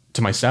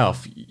 to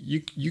myself,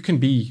 you can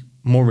be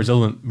more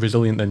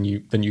resilient than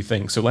you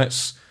think. So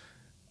let's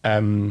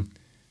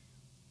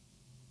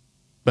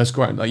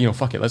go out and,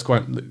 fuck it. Let's go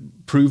out and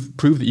prove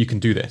that you can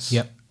do this.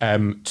 Yep.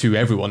 To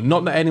everyone.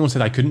 Not that anyone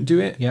said I couldn't do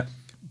it. Yep.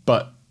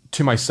 But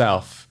to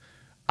myself,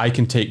 I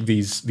can take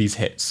these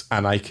hits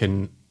and I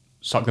can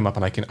suck them up,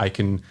 and I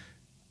can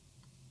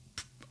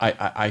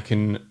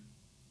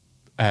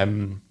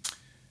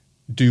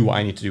do what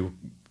I need to do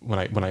when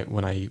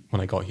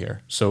I got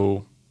here.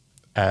 So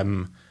I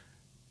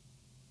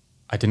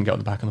didn't get on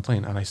the back of the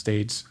plane and I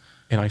stayed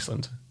in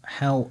Iceland.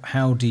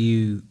 How do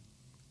you,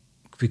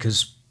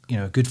 because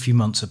a good few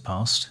months have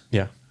passed.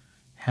 Yeah.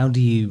 How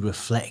do you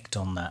reflect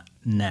on that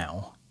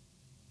now,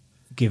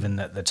 given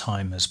that the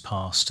time has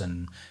passed?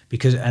 And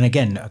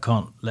again, I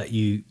can't let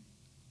you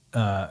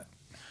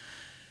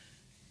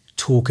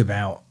talk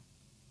about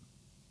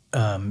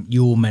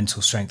your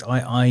mental strength.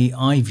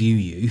 I view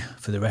you,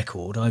 for the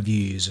record, I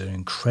view you as an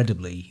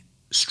incredibly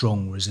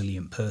strong,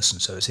 resilient person.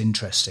 So it's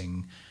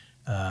interesting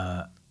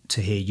to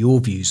hear your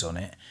views on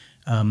it.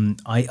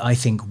 I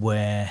think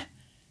where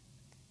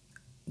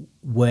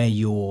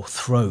you're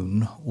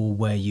thrown or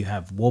where you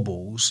have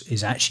wobbles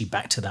is actually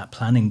back to that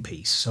planning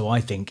piece. So I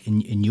think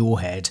in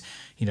your head,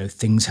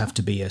 things have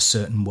to be a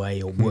certain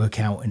way or work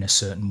out in a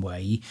certain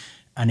way.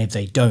 And if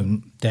they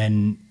don't,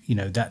 then,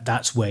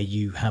 that's where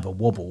you have a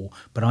wobble.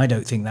 But I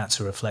don't think that's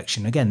a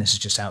reflection. Again, this is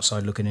just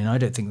outside looking in. I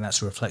don't think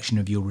that's a reflection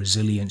of your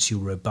resilience,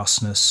 your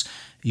robustness,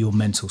 your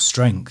mental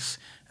strength.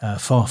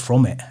 Far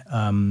from it.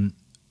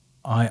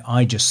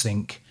 I just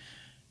think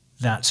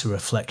that's a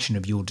reflection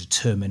of your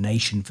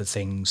determination for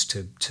things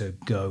to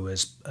go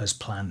as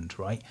planned,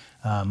 right?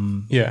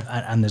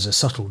 Yeah. And there's a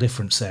subtle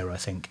difference there, I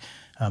think.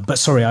 But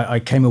sorry, I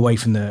came away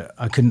from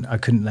I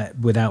couldn't let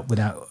without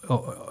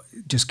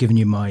just giving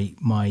you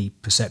my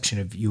perception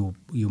of your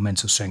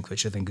mental strength,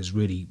 which I think is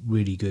really,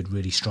 really good,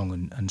 really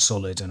strong and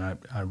solid. And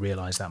I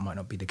realise that might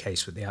not be the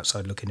case with the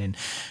outside looking in.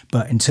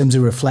 But in terms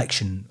of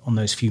reflection on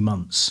those few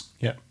months,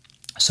 yeah.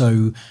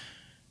 So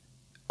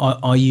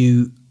are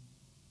you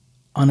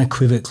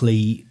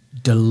unequivocally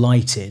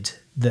delighted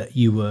that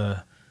you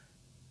were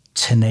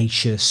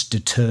tenacious,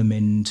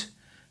 determined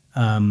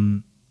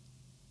to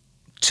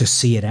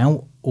see it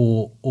out,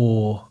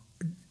 or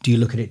do you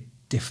look at it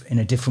in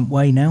a different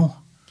way now?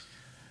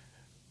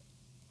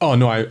 Oh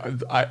no,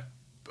 I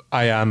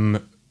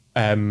am.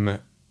 I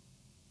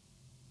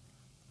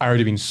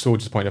already been so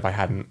disappointed if I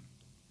hadn't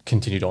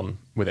continued on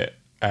with it.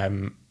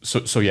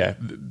 So yeah,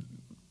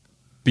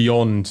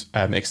 beyond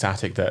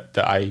ecstatic that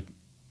I,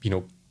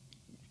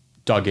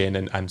 dug in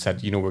and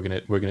said, we're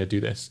gonna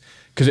do this,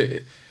 because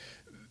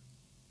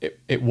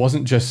it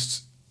wasn't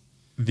just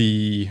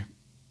the.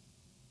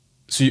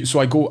 So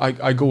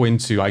I go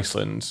into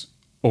Iceland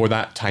or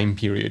that time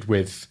period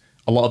with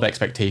a lot of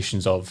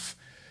expectations of,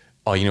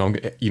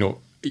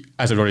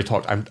 as I've already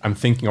talked, I'm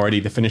thinking already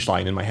the finish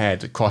line in my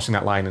head, crossing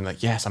that line and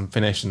like, yes, I'm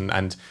finished,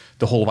 and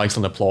the whole of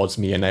Iceland applauds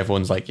me and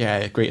everyone's like,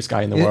 yeah, greatest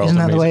guy in the world. Isn't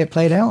that the way it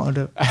played out?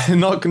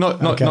 Not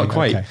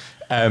quite.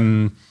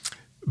 Okay.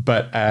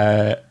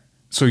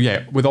 So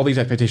yeah, with all these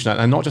expectations,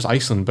 and not just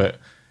Iceland, but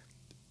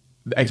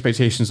the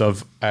expectations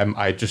of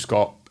I just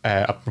got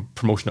a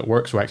promotion at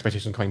work, so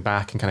expectations of coming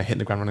back and kind of hitting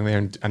the ground running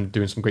there and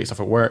doing some great stuff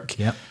at work.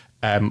 Yep.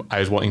 I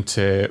was wanting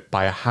to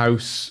buy a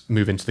house,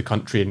 move into the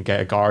country and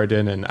get a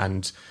garden,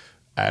 and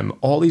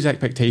all these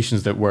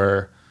expectations that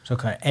were... So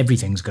kind of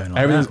everything's going on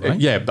that, right?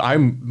 Yeah,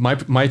 but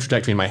my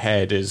trajectory in my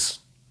head is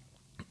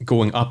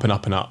going up and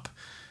up and up.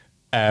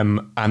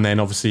 And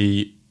then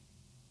obviously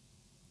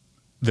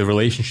the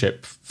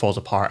relationship falls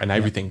apart and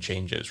everything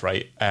changes,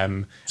 right?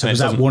 So was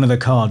that one of the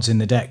cards in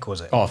the deck, was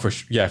it? Oh, for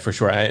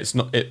sure. And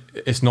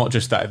it's not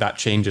just that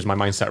changes my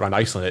mindset around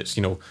Iceland. It's,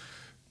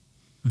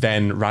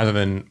 then rather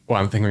than,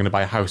 I'm thinking I'm going to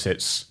buy a house, I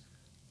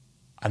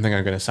think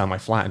I'm going to sell my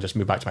flat and just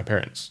move back to my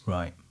parents.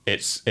 Right.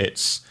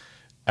 It's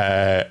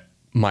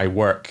my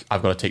work.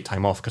 I've got to take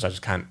time off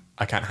because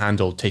I can't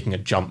handle taking a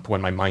jump when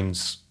my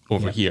mind's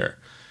over here.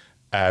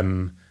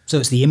 So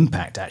it's the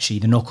impact, actually,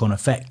 the knock-on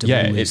effect.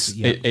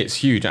 It's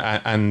huge.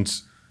 And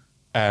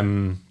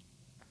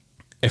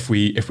if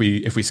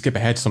we skip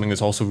ahead to something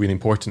that's also really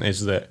important,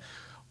 is that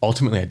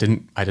ultimately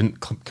I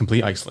didn't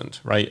complete Iceland,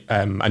 right?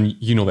 And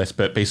you know this,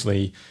 but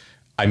basically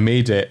I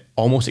made it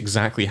almost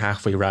exactly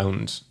halfway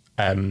around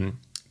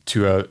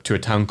to a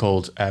town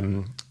called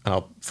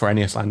for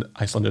any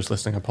Icelanders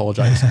listening, I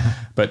apologize,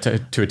 but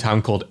to a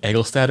town called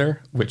Egilsstaðir,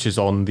 which is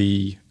on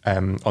the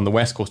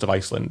west coast of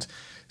Iceland.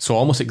 So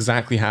almost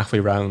exactly halfway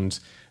around,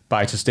 but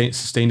I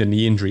sustained a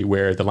knee injury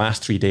where the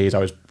last 3 days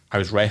I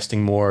was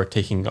resting more,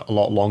 taking a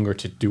lot longer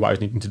to do what I was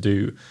needing to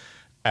do.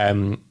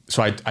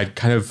 So I'd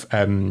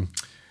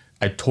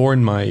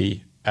torn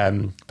my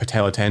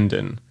patella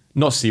tendon,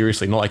 not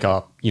seriously, not like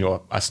a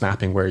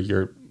snapping where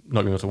you're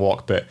not going to be able to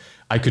walk, but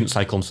I couldn't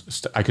cycle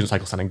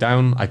standing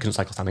down. I couldn't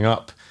cycle standing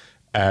up.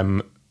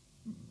 There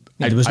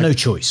was no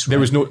choice.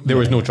 Right? There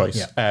was no choice.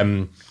 Yeah.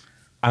 And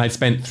I'd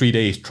spent 3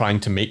 days trying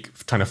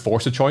to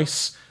force a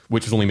choice,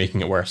 which was only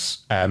making it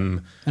worse.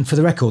 And for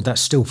the record,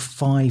 that's still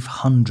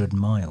 500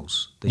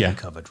 miles that you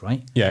covered,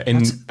 right?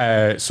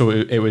 Yeah. So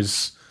it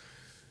was,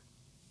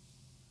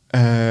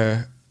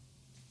 500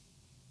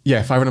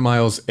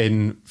 miles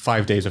in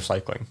 5 days of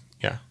cycling.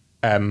 Yeah.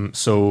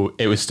 So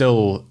it was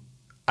still,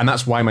 and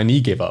that's why my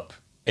knee gave up.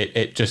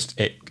 It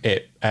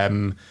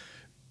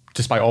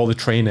despite all the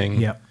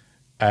training,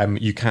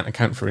 you can't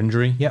account for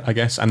injury, I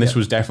guess. And this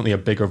was definitely a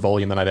bigger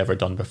volume than I'd ever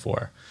done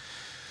before.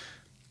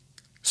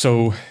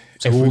 So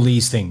So all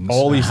these things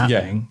are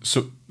happening. Yeah.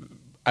 So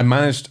I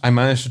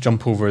managed to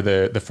jump over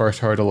the first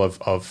hurdle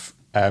of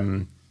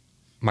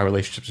my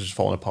relationships just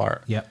falling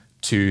apart. Yeah.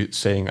 To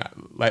saying,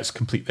 let's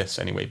complete this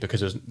anyway,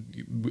 because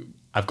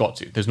I've got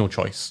to. There's no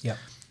choice. Yeah.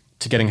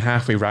 To getting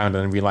halfway around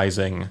and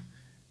realizing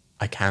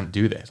I can't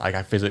do this. Like,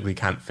 I physically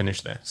can't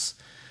finish this.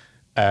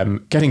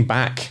 Getting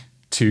back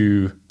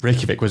to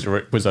Reykjavik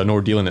was an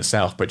ordeal in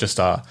itself, but just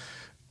a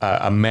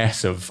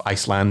mess of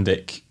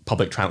Icelandic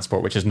public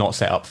transport, which is not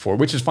set up for,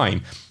 which is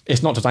fine.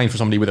 It's not designed for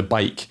somebody with a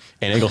bike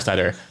in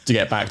Ingolstadt to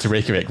get back to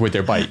Reykjavik with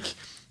their bike.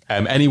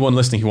 Anyone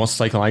listening who wants to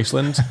cycle in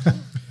Iceland,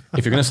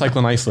 if you're going to cycle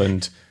in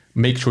Iceland,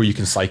 make sure you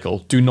can cycle.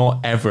 Do not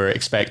ever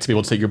expect to be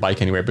able to take your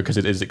bike anywhere, because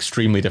it is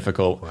extremely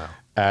difficult. Wow.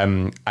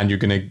 And you're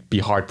going to be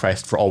hard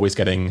pressed for always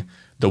getting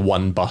the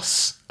one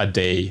bus a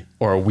day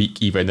or a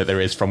week even that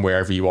there is from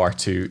wherever you are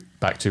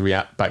back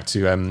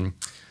to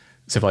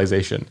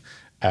civilization.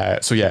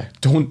 So yeah,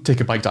 don't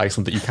take a bike to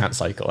Iceland that you can't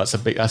cycle.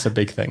 That's a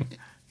big thing.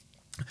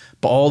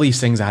 But all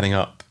these things adding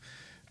up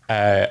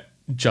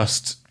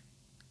just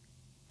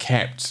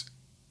kept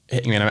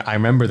hitting me. And I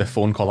remember the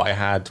phone call that I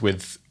had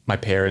with my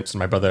parents and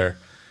my brother.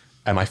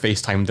 I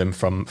FaceTimed them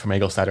from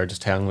Ingolstadt,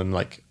 just telling them,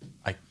 like,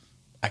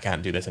 I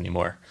can't do this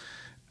anymore.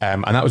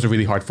 And that was a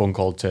really hard phone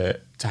call to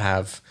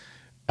have.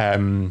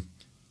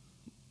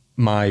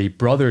 My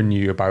brother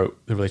knew about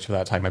the relationship at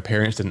that time. My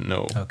parents didn't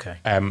know. Okay.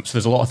 So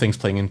there's a lot of things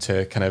playing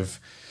into kind of,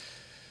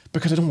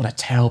 because I don't want to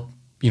tell,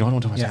 I don't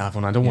want to tell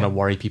everyone. I don't want to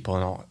worry people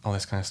and all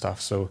this kind of stuff.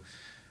 So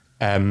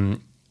there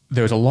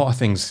was a lot of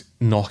things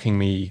knocking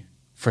me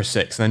for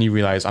six. And then you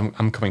realize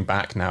I'm coming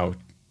back now.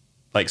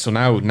 Like, so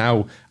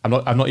now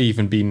I've not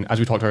even been, as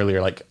we talked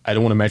earlier, like, I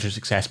don't want to measure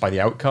success by the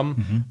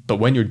outcome, but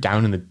when you're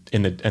down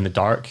in the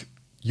dark,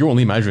 you're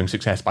only measuring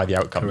success by the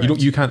outcome.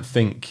 Correct. You can't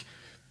think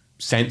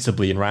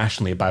sensibly and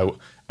rationally about,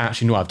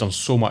 actually, no, I've done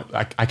so much.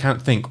 I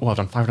can't think, I've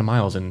done 500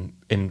 miles in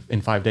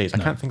 5 days. I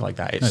can't think like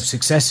that. No,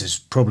 success is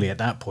probably at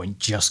that point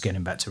just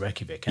getting back to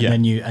Reykjavik,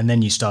 and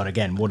then you start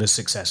again. What does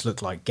success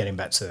look like? Getting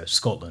back to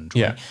Scotland,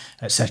 right?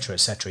 Et cetera,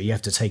 et cetera. You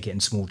have to take it in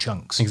small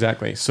chunks.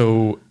 Exactly.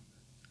 So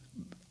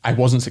I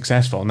wasn't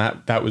successful, and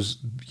that was,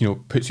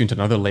 puts you into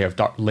another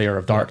layer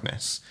of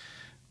darkness,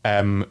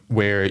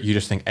 where you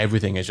just think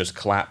everything is just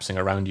collapsing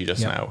around you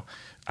just now,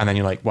 and then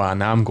you're like, wow,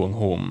 now I'm going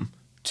home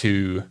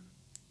to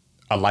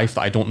a life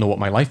that I don't know what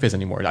my life is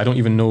anymore. I don't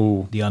even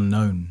know the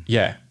unknown.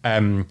 Yeah,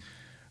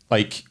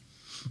 like,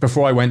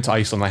 before I went to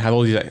Iceland, I had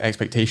all these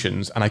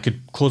expectations, and I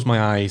could close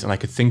my eyes and I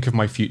could think of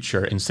my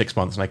future in 6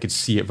 months, and I could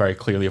see it very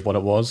clearly of what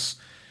it was,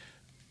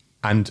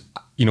 and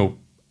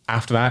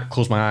after that,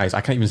 close my eyes,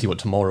 I can't even see what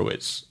tomorrow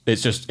is.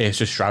 It's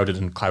just shrouded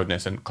in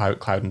cloudness and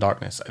cloud and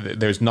darkness.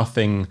 There's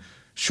nothing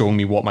showing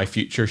me what my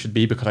future should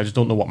be, because I just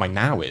don't know what my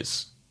now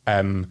is.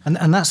 And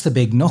that's the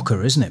big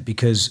knocker, isn't it?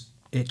 Because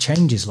it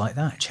changes like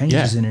that. It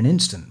changes in an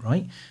instant,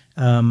 right?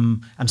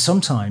 And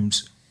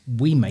sometimes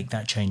we make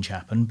that change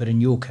happen, but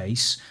in your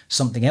case,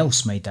 something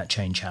else made that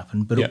change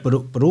happen.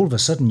 But all of a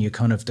sudden, you're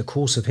kind of, the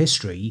course of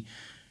history,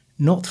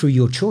 not through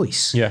your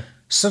choice. Yeah.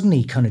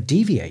 Suddenly kind of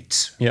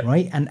deviates,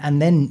 right?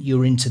 And then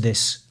you're into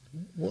this,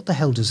 what the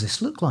hell does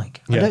this look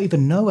like? I don't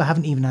even know. I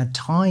haven't even had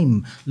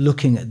time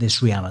looking at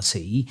this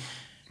reality.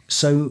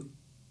 So,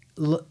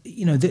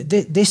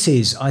 this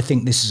is, I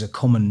think this is a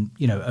common,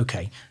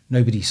 okay,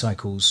 nobody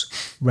cycles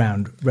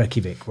round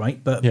Reykjavik, right?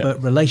 But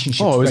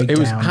relationships break down. It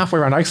was halfway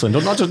around Iceland,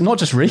 not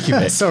just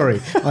Reykjavik.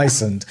 Sorry,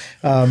 Iceland.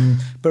 But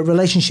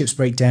relationships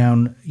break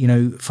down,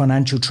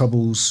 financial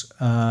troubles,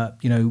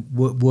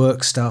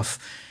 work stuff.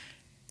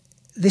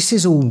 This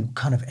is all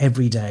kind of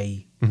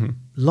everyday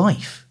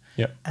life.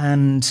 Yeah.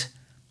 And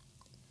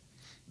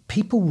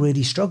people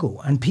really struggle.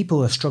 And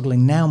people are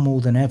struggling now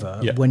more than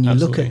ever when you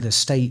look at the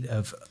state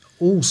of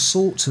all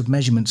sorts of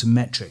measurements and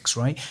metrics,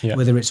 right? Yeah.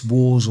 Whether it's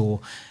wars or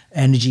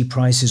energy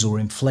prices or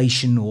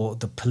inflation or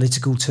the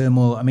political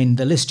turmoil. I mean,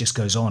 the list just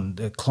goes on.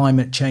 The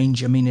climate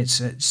change. I mean, it's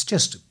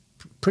just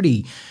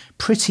pretty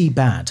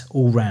bad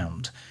all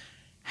round.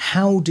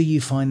 How do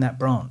you find that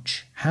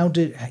branch? How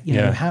did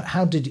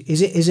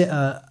is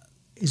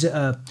it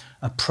a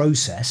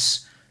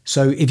process?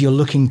 So if you're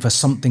looking for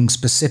something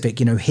specific,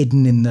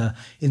 hidden in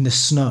the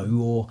snow,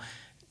 or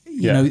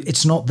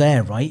it's not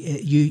there, right?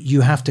 You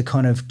have to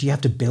do you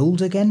have to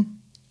build again?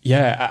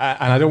 Yeah,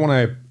 and I don't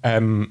want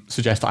to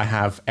suggest that I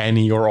have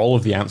any or all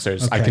of the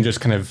answers. Okay. I can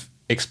just kind of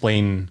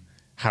explain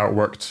how it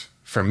worked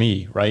for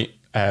me, right?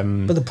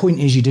 But the point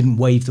is, you didn't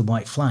wave the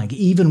white flag,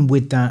 even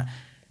with that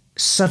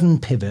sudden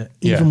pivot,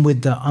 even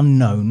with the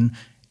unknown,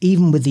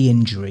 even with the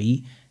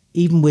injury.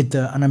 Even with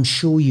and I'm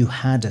sure you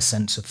had a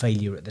sense of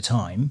failure at the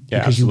time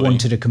because you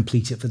wanted to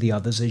complete it for the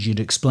others, as you'd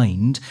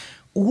explained.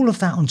 All of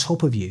that on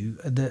top of you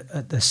at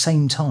the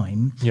same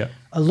time. Yeah.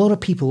 A lot of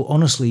people,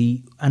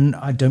 honestly, and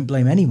I don't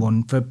blame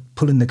anyone for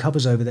pulling the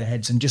covers over their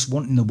heads and just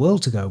wanting the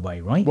world to go away,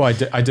 right? Well, I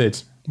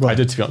did. Right. I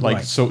did, to be honest.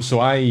 Like, so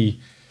I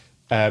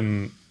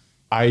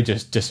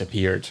just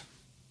disappeared.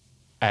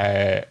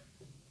 We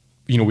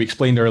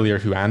explained earlier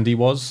who Andy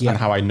was and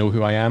how I know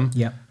who I am.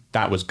 Yeah.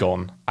 that was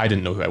gone. I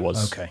didn't know who I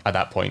was at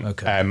that point.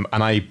 Okay. And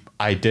I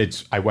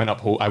went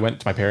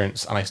to my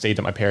parents, and I stayed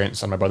at my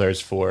parents and my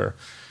brother's for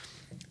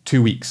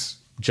 2 weeks,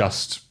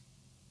 just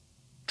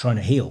trying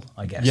to heal,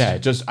 I guess. Yeah,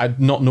 just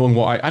not knowing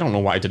I don't know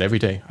what I did every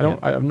day.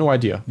 I have no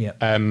idea. Yeah.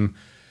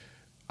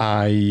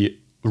 I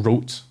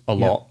wrote a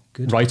lot.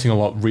 Good. Writing a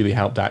lot really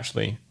helped,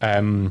 actually.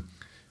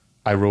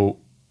 I wrote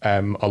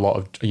a lot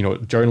of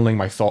journaling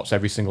my thoughts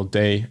every single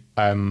day.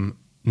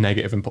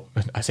 Negative and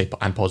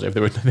positive.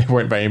 There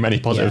weren't very many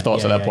positive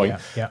thoughts at that point.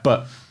 Yeah.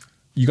 But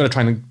you got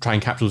to try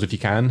and capture those if you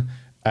can.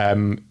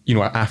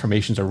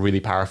 Affirmations are really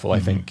powerful, I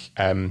think,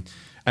 and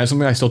it's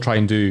something I still try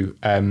and do.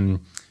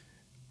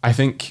 I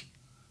think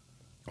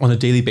on a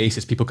daily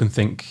basis, people can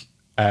think,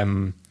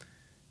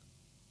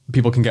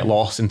 people can get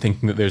lost in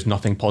thinking that there's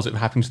nothing positive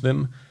happening to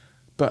them.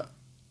 But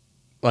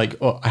like,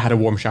 oh, I had a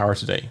warm shower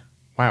today.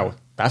 Wow,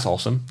 that's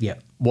awesome. Yeah.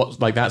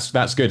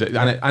 That's good.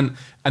 And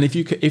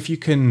if you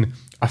can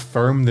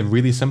affirm the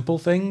really simple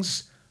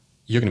things,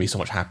 you're going to be so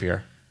much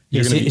happier.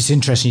 It's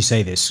interesting you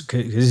say this,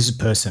 because this is a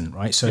person,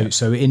 right?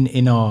 So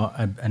in our,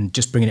 and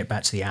just bringing it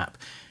back to the app,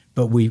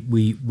 but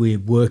we're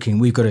working,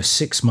 we've got a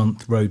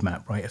 6-month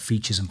roadmap, right, of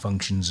features and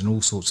functions and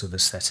all sorts of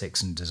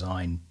aesthetics and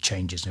design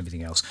changes and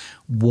everything else.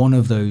 One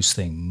of those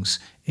things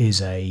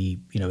is a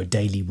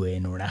daily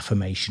win or an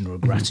affirmation or a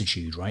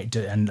gratitude, right?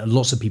 And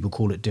lots of people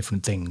call it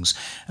different things.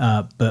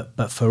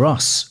 But for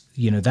us,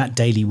 that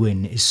daily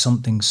win is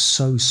something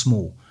so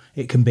small.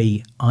 It can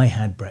be, I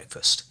had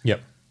breakfast. Yep.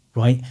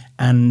 Right?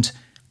 And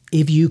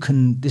if you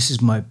can, this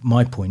is my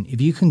point, if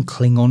you can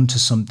cling on to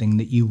something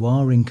that you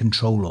are in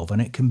control of,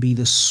 and it can be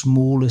the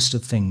smallest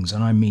of things,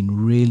 and I mean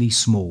really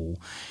small,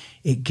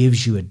 it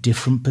gives you a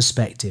different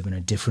perspective and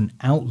a different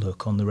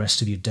outlook on the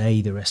rest of your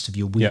day, the rest of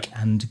your week,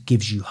 and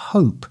gives you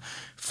hope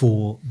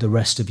for the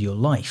rest of your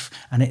life.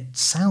 And it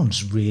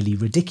sounds really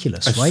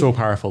ridiculous, it's right? So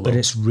powerful, though. But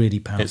it's really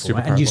powerful. It's super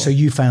right? powerful. And so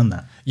you found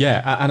that.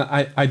 Yeah, and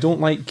I don't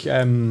like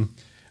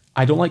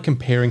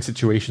comparing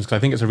situations, because I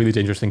think it's a really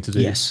dangerous thing to do.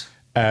 Yes.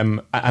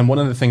 And one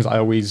of the things I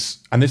always,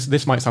 and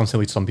this might sound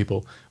silly to some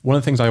people, one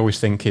of the things I always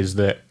think is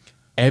that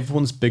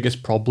everyone's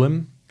biggest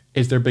problem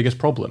is their biggest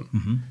problem.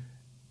 Mm-hmm.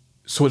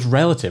 So it's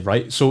relative,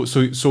 right? So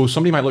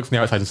somebody might look from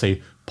the outside and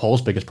say,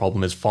 Paul's biggest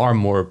problem is far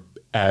bigger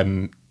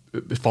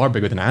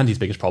than Andy's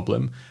biggest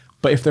problem.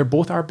 But if they're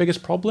both our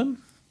biggest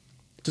problem,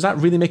 does that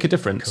really make a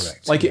difference?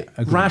 Correct.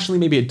 Rationally,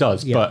 maybe it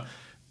does, but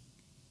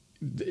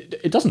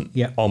it doesn't.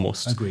 Yeah,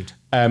 almost. Agreed.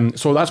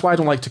 So that's why I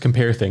don't like to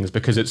compare things,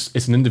 because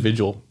it's an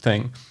individual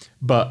thing.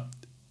 But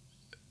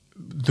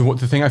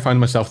the thing I find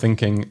myself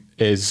thinking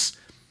is,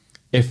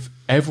 if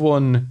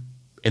everyone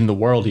in the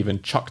world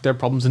even chucked their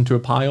problems into a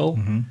pile,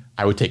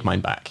 I would take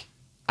mine back.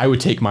 I would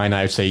take mine.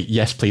 I would say,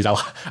 yes, please.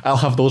 I'll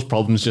have those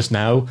problems just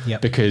now,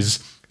 because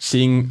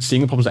seeing the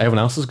problems that everyone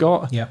else has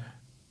got. Yeah,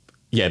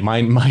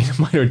 mine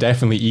are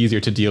definitely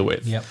easier to deal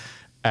with.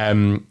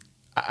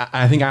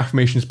 I think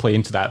affirmations play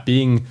into that.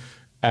 Being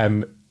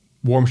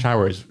warm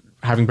showers,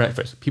 having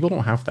breakfast. People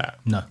don't have that.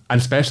 No.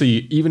 And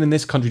especially even in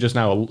this country just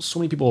now, so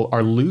many people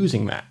are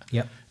losing that.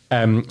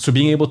 So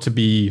being able to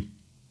be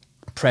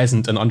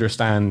present and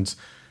understand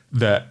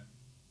that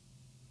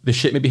the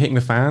shit may be hitting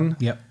the fan.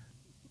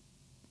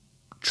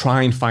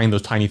 Try and find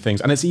those tiny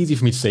things. And it's easy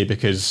for me to say,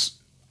 because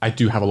I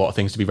do have a lot of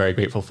things to be very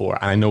grateful for.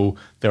 And I know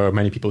there are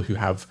many people who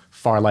have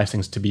far less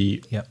things to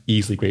be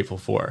easily grateful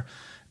for.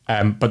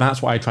 But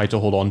that's what I try to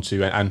hold on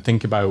to and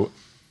think about,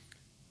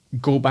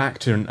 go back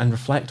to and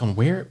reflect on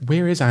where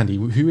is Andy,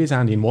 who is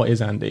Andy, and what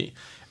is Andy.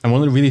 And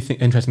one of the really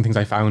interesting things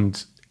I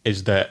found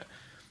is that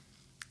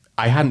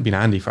I hadn't been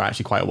Andy for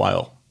actually quite a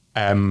while,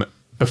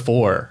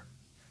 before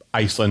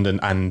Iceland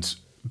and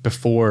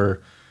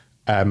before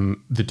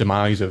the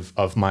demise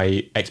of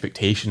my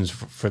expectations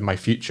for my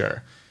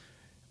future.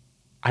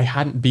 I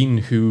hadn't been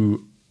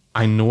who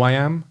I know I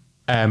am,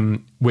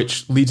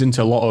 which leads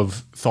into a lot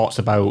of thoughts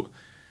about,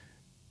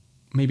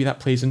 maybe that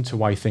plays into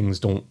why things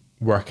don't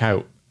work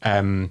out.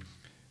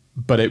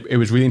 But it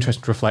was really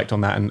interesting to reflect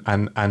on that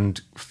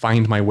and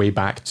find my way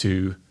back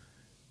to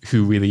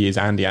who really is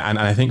Andy. And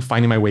I think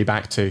finding my way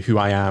back to who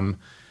I am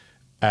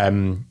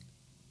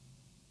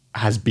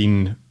has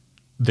been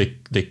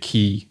the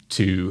key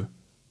to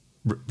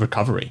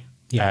recovery,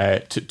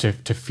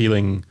 to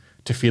feeling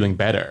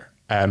better,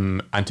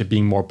 and to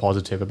being more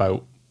positive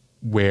about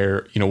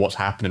what's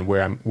happened and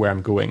where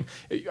I'm going.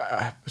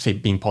 I say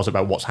being positive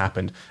about what's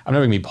happened. I'm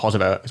never going to be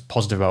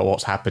positive about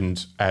what's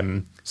happened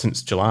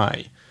since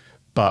July,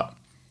 but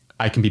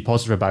I can be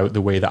positive about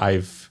the way that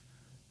I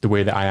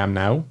am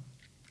now,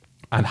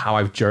 and how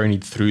I've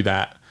journeyed through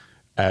that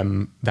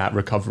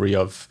recovery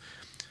of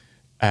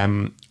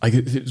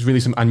it's really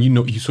some. And you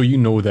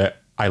know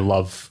that I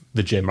love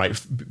the gym, right?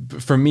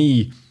 For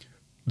me,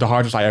 the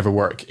hardest I ever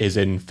work is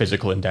in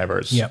physical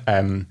endeavors.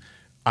 I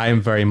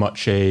am very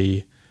much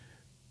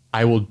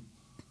I will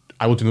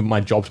do my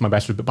job to my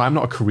best, but I'm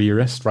not a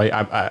careerist, right?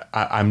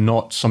 I'm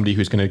not somebody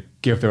who's going to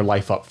give their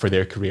life up for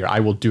their career. I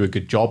will do a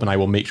good job, and I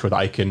will make sure that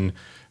I can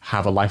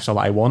have a lifestyle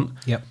that I want.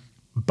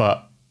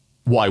 But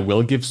what I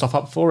will give stuff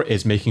up for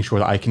is making sure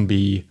that I can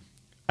be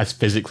as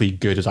physically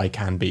good as I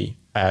can be.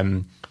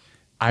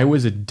 I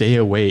was a day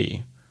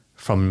away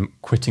from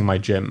quitting my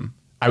gym.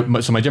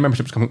 So my gym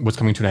membership was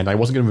coming to an end. I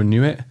wasn't going to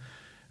renew it,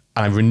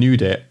 and I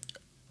renewed it.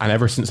 And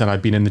ever since then,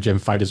 I've been in the gym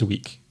 5 days a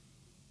week,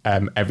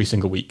 every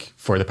single week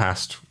for the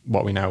past,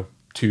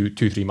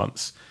 3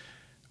 months.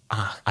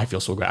 I feel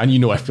so great.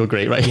 And I feel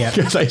great, right? Yeah.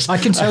 I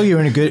can tell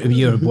you're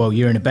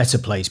in a better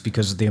place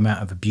because of the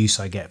amount of abuse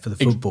I get for the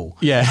football.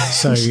 Yeah.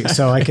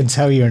 So I can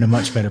tell you're in a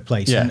much better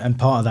place. Yeah. And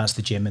part of that's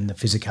the gym and the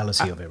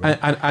physicality of it, right?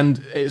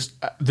 And it's,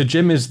 the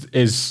gym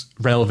is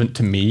relevant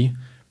to me,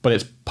 but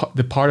it's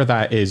the part of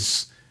that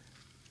is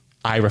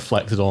I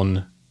reflected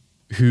on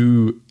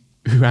who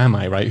am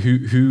I, right?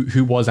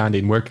 Who was Andy,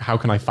 and how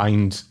can I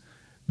find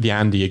the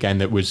Andy again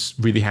that was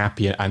really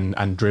happy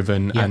and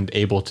driven and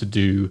able to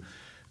do.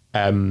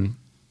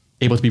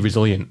 Able to be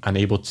resilient and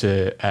able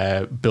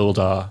to build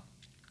a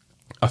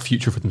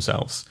future for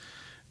themselves.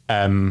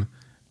 And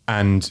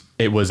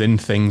it was in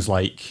things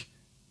like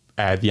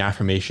the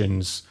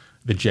affirmations,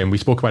 the gym. We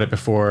spoke about it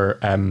before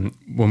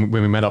when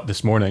we met up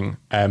this morning.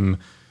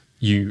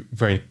 You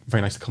very,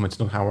 very nicely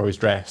commented on how I was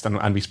dressed,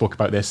 and we spoke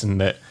about this,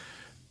 and that,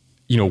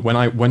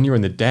 when you're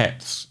in the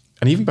depths,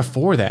 and even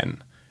before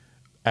then,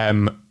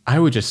 I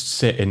would just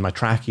sit in my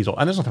trackies,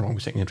 and there's nothing wrong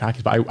with sitting in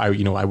trackies, but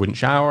I wouldn't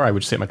shower. I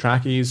would sit in my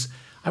trackies.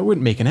 I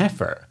wouldn't make an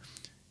effort.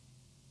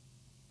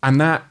 And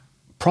that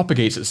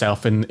propagates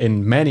itself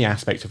in many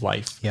aspects of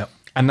life. Yep.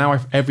 And now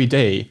every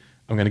day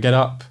I'm going to get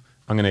up,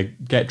 I'm going to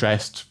get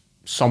dressed,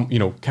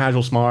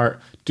 casual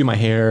smart, do my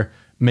hair,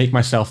 make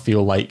myself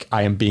feel like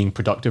I am being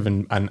productive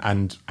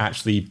and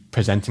actually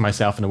presenting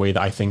myself in a way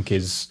that I think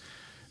is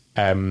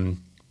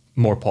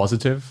more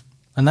positive.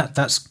 And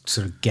that's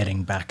sort of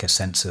getting back a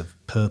sense of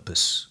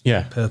purpose,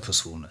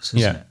 purposefulness,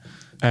 isn't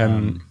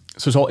it?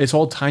 So it's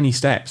all tiny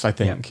steps, I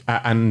think,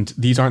 and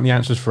these aren't the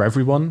answers for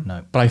everyone.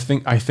 No. But I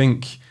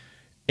think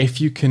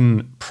if you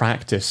can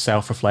practice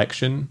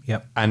self-reflection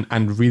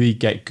and really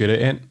get good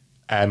at it,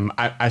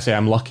 I say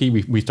I'm lucky.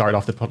 We started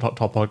off the top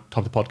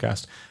of the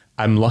podcast.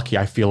 I'm lucky.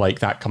 I feel like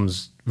that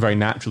comes very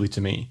naturally to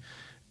me.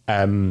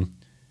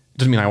 It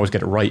doesn't mean I always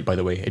get it right, by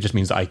the way. It just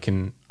means that I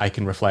can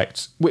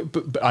reflect,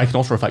 but I can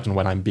also reflect on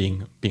when I'm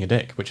being a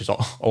dick, which is a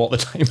lot of the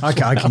time. I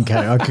can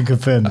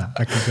confirm that.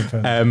 I can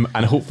confirm that.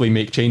 And hopefully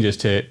make changes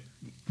to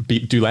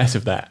do less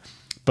of that.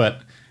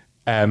 But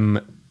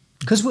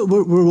because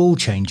we're all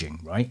changing,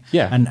 right?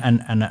 Yeah.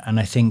 And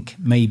I think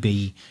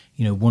maybe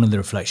one of the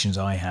reflections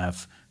I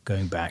have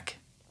going back,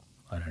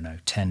 I don't know,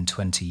 10,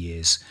 20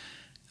 years,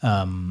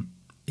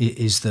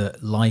 is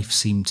that life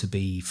seemed to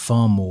be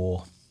far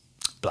more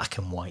black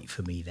and white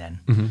for me then.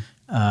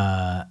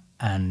 Mm-hmm.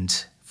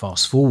 And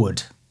fast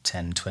forward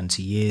 10,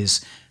 20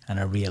 years, and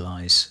I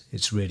realise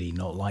it's really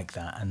not like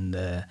that. And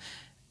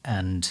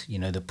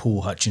the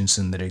Paul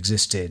Hutchinson that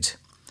existed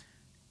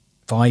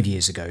 5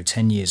 years ago,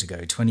 10 years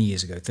ago, 20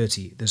 years ago,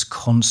 30, there's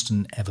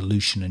constant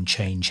evolution and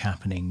change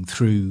happening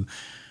through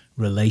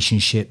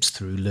relationships,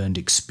 through learned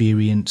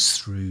experience,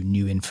 through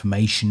new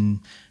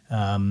information,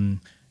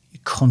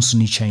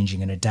 constantly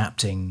changing and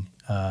adapting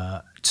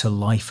to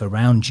life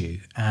around you.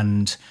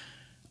 And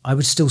I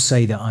would still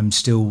say that I'm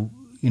still,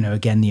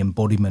 again, the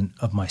embodiment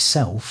of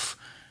myself,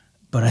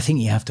 but I think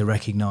you have to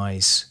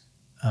recognize,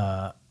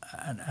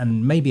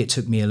 and maybe it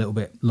took me a little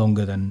bit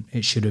longer than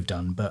it should have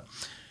done, but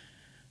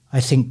I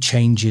think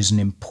change is an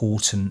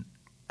important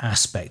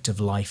aspect of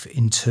life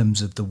in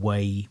terms of the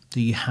way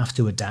that you have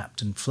to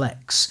adapt and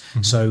flex.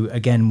 Mm-hmm. So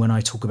again, when I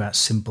talk about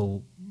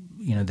simple,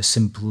 the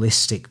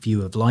simplistic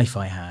view of life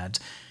I had,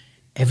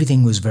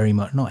 everything was very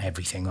much, not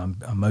everything, I'm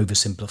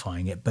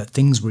oversimplifying it, but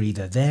things were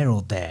either there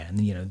or there, and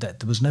that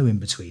there was no in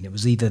between. It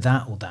was either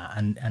that or that,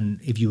 and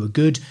if you were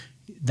good,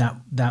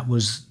 that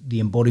was the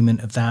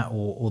embodiment of that,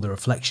 or the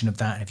reflection of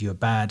that. And if you were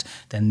bad,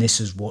 then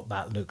this is what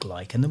that looked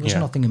like, and there was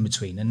nothing in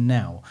between. And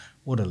now,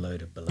 what a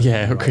load of baloney!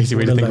 Yeah, right? Crazy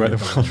way to think about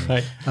the world,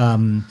 right?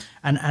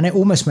 And it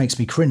almost makes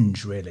me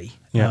cringe, really,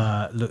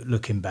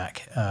 looking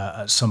back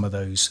at some of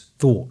those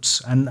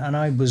thoughts. And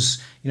I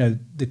was,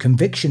 the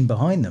conviction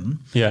behind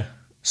them. Yeah.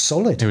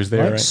 Solid. It was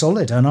there, right?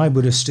 Solid. And I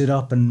would have stood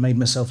up and made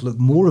myself look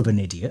more of an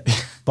idiot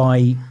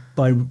by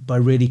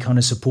really kind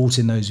of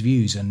supporting those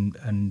views.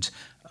 And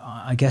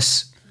I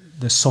guess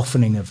the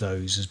softening of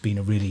those has been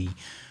a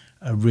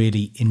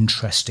really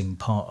interesting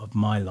part of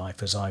my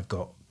life as I've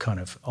got kind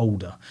of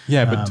older.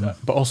 Yeah,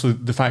 but also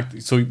the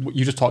fact. So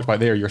you just talked about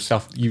there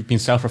you've been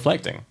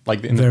self-reflecting,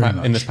 like in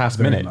this past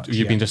minute.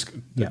 You've been just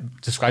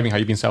describing how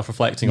you've been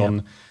self-reflecting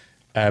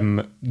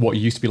on what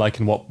you used to be like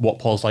and what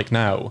Paul's like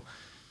now.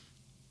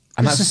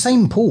 And it's the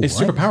same Paul. It's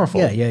super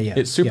powerful. Yeah.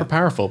 It's super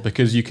powerful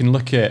because you can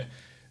look at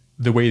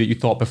the way that you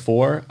thought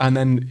before, and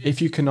then if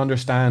you can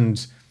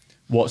understand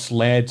what's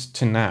led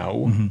to now,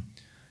 mm-hmm.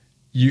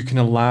 you can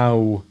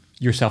allow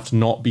yourself to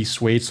not be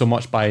swayed so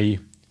much by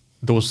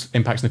those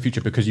impacts in the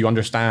future because you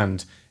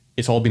understand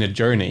it's all been a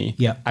journey.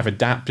 Yeah. I've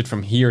adapted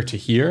from here to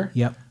here.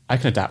 Yeah. I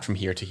can adapt from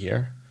here to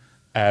here.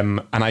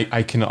 And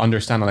I can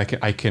understand and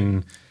I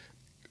can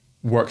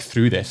work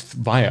through this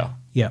via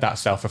that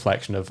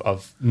self-reflection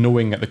of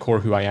knowing at the core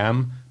who I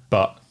am,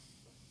 but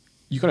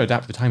got to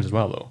adapt to the times as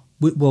well, though.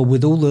 Well,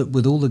 with all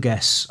the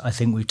guests, I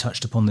think we've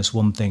touched upon this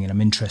one thing, and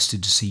I'm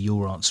interested to see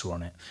your answer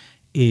on it.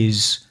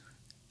 Is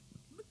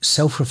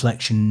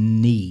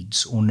self-reflection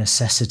needs or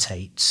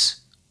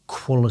necessitates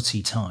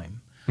quality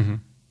time,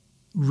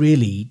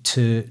 really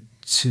to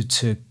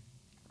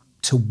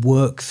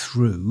work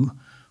through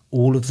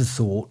all of the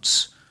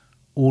thoughts,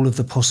 all of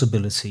the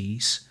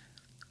possibilities,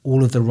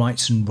 all of the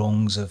rights and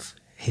wrongs of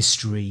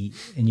history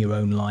in your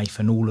own life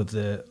and all of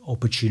the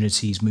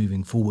opportunities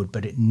moving forward,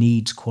 but it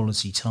needs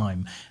quality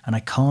time. And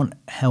I can't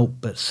help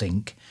but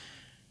think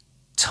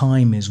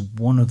time is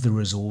one of the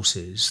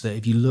resources that,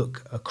 if you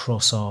look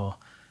across our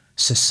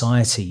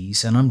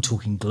societies, and I'm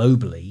talking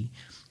globally,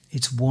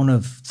 it's one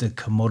of the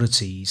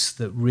commodities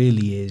that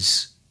really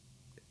is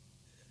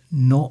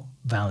not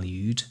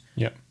valued,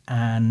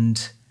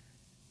 and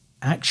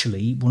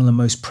actually one of the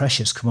most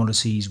precious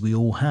commodities we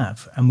all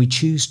have. And we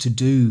choose to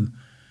do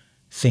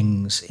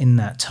things in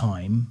that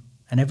time,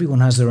 and everyone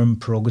has their own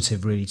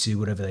prerogative really to do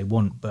whatever they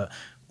want. But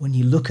when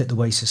you look at the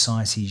way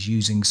society is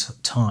using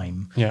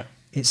time,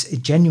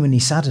 it genuinely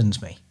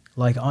saddens me.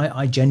 Like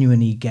I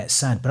genuinely get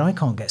sad, but I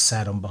can't get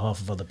sad on behalf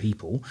of other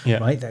people,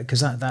 right? Because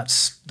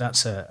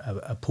that's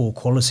a poor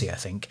quality, I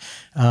think.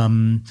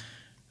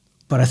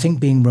 But I think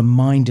being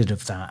reminded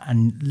of that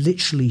and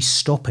literally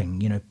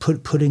stopping,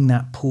 putting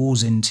that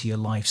pause into your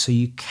life so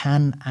you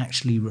can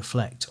actually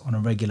reflect on a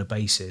regular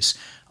basis,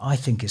 I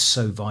think is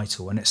so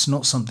vital. And it's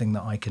not something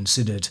that I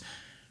considered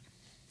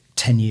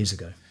 10 years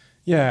ago.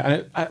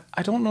 Yeah, and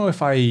I don't know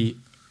if I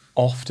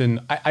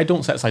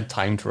don't set aside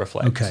time to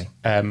reflect. Okay.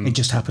 It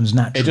just happens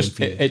naturally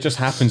for you. It just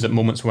happens at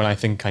moments when I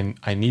think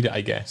I need it,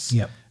 I guess.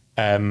 Yep.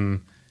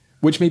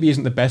 Which maybe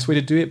isn't the best way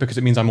to do it, because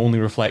it means I'm only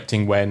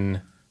reflecting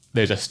when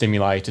there's a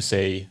stimuli to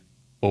say,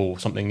 oh,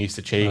 something needs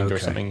to change, or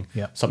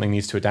something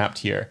needs to adapt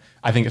here.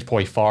 I think it's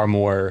probably far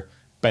more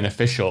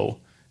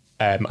beneficial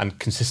and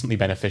consistently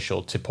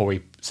beneficial to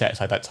probably set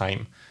aside that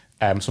time.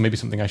 So maybe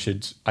something I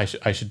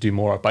should do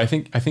more of. But I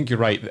think you're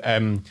right.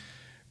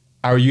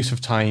 Our use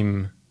of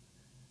time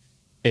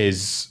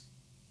is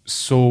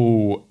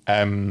so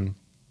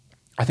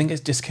I think it's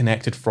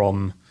disconnected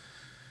from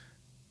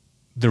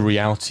the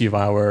reality of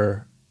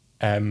our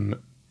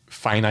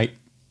finite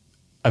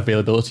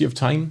availability of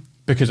time,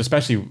 because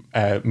especially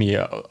me,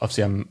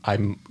 obviously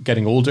I'm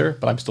getting older,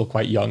 but I'm still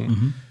quite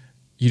young.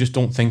 You just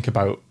don't think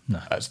about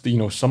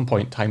some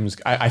point times.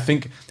 I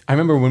think I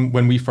remember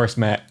when we first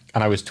met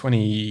and I was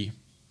 22,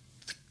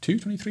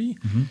 23,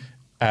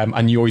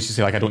 and you always used to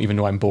say, like, I don't even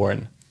know I'm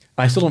born.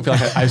 I still don't feel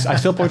like I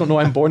still probably don't know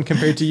I'm born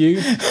compared to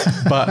you,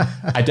 but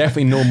I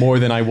definitely know more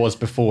than I was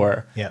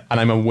before. Yeah. And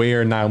I'm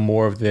aware now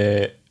more of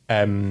the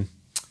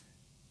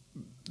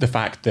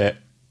fact that,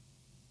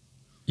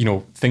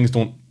 things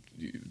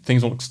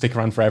don't stick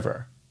around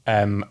forever.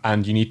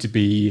 And you need to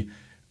be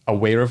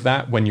aware of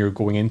that when you're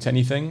going into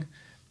anything,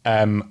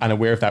 and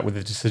aware of that with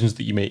the decisions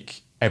that you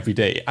make every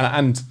day.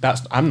 And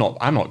that's, I'm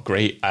not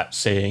great at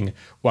saying,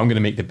 well, I'm going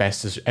to make the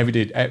best decision every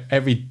day.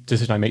 Every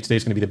decision I make today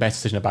is going to be the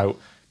best decision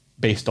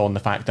based on the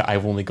fact that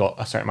I've only got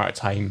a certain amount of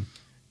time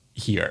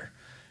here.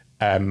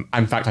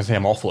 In fact, I say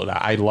I'm awful at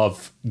that. I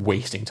love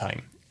wasting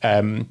time.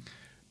 But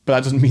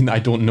that doesn't mean that I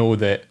don't know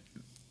that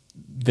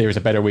there's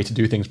a better way to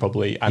do things,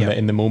 probably, and that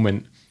in the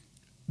moment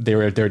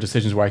there are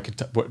decisions where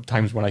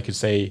times when I could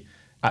say,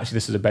 actually,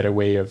 this is a better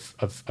way of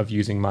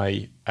using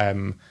my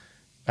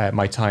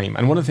my time.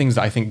 And one of the things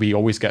that I think we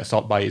always get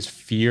stopped by is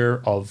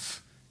fear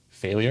of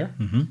failure,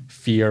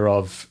 fear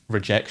of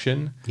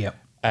rejection.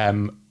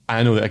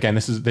 I know that, again,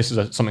 this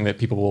is something that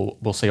people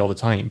will say all the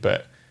time,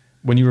 but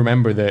when you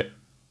remember that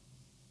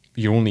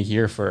you're only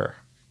here for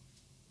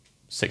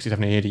 60,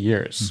 70, 80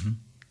 years,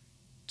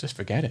 just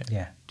forget it.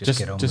 Yeah, just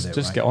get on with it.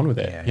 Just get on with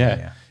it.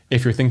 Yeah.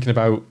 If you're thinking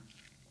about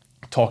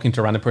talking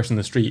to a random person in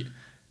the street,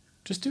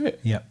 just do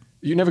it. Yeah.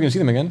 You're never going to see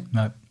them again.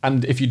 No.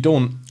 And if you do,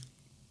 and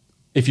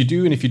if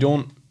you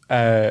don't,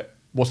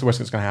 what's the worst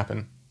that's going to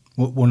happen?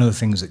 One of the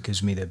things that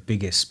gives me the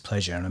biggest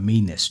pleasure, and I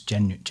mean this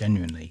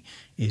genuinely,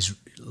 is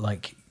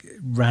like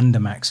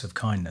random acts of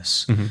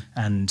kindness.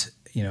 And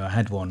I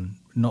had one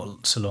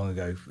not so long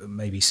ago,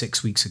 maybe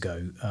 6 weeks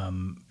ago,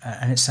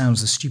 and it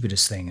sounds the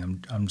stupidest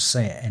thing. I'm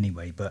saying it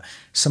anyway, but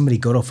somebody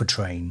got off a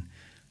train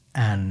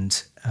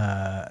and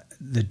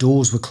the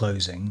doors were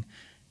closing,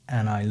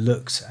 and I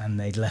looked and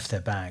they'd left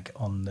their bag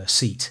on the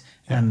seat.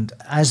 And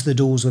as the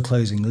doors were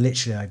closing,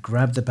 literally I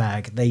grabbed the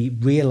bag. They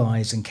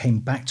realised and came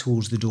back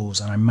towards the doors,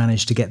 and I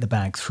managed to get the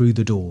bag through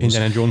the doors.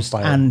 Indiana Jones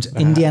style. And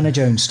Indiana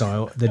Jones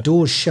style. The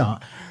doors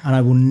shut, and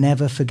I will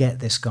never forget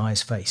this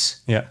guy's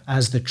face.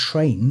 As the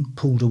train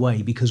pulled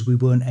away because we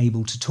weren't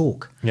able to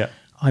talk.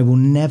 I will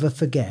never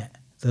forget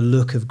the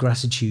look of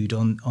gratitude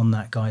on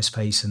that guy's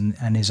face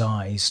and his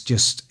eyes.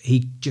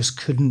 He just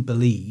couldn't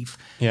believe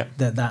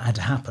that had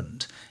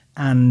happened.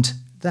 And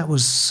that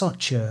was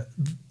such a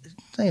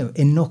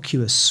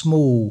innocuous,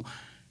 small,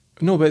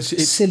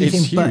 silly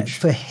thing. Huge. But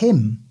for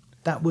him,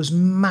 that was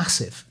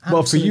massive.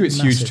 Well, for you, it's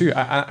massive. huge too.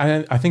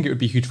 I think it would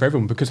be huge for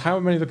everyone, because how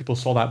many other people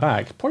saw that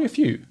bag? Probably a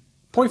few.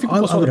 point a few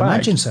people I would the bag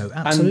imagine so,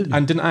 absolutely.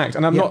 and didn't act.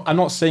 And I'm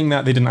not saying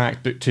that they didn't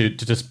act to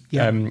just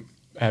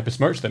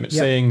besmirch them. It's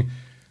saying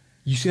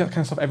you see that kind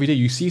of stuff every day.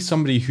 You see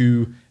somebody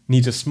who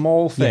needs a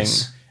small thing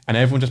and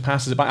everyone just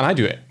passes it by. And I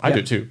do it. I do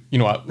it too. You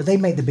know what? But they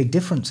make the big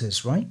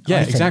differences, right?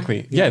 Yeah,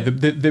 exactly. Yeah.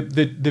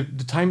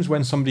 The times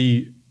when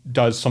somebody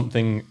does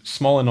something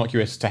small and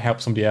innocuous to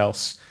help somebody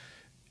else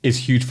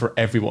is huge for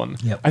everyone.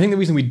 Yep. I think the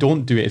reason we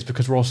don't do it is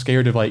because we're all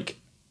scared of like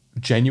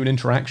genuine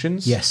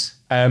interactions. Yes.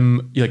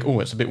 You're like,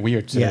 oh, it's a bit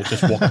weird to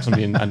just walk up to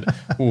somebody and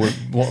oh,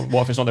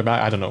 what if it's not their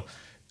bag? I don't know.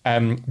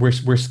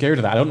 We're scared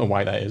of that. I don't know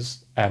why that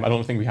is. I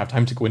don't think we have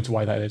time to go into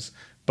why that is.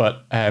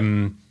 But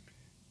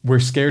we're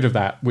scared of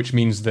that, which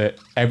means that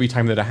every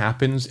time that it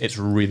happens, it's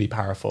really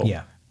powerful.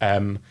 Yeah.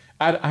 I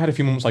had a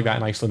few moments like that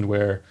in Iceland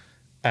where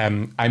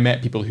I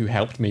met people who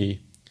helped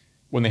me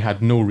when they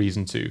had no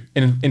reason to.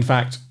 In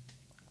fact,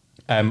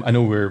 I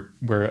know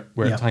we're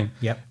at time.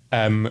 Yep.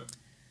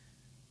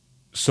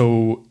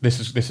 So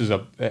this is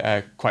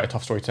a quite a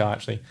tough story to tell,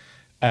 actually.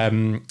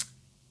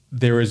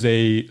 There is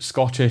a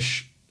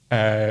Scottish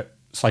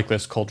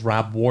cyclist called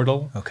Rab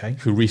Wardle,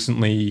 who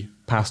recently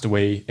passed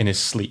away in his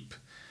sleep.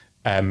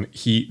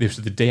 This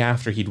was the day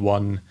after he'd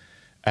won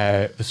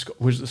was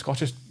it the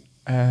Scottish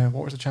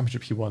what was the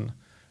championship he won?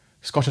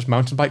 Scottish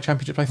mountain bike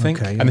championship, I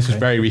think. And this is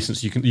very recent,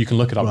 so you can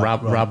look it up.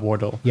 Rab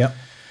Wardle. Yep.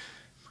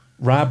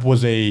 Rab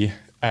was a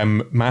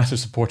massive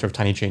supporter of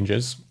Tiny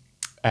Changes,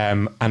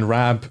 and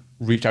Rab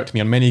reached out to me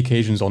on many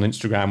occasions on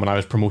Instagram when I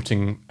was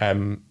promoting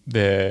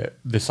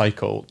the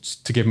cycle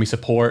to give me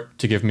support,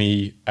 to give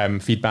me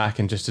feedback,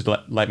 and just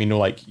to let me know,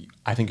 like,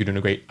 I think you're doing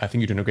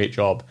a great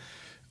job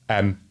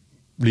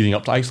leading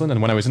up to Iceland.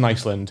 And when I was in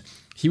Iceland,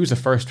 he was the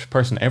first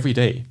person every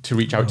day to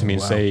reach out to me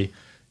and say,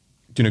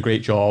 doing a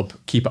great job,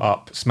 keep it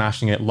up,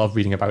 smashing it, love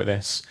reading about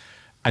this.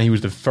 And he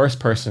was the first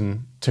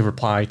person to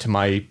reply to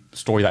my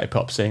story that I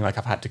put up saying, like,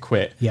 I've had to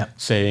quit,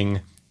 saying,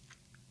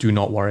 do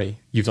not worry,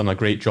 you've done a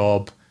great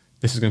job.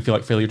 This is going to feel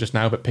like failure just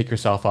now, but pick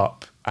yourself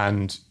up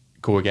and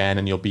go again,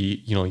 and you'll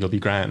be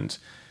grand.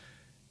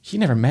 He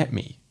never met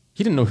me.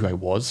 He didn't know who I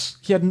was.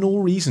 He had no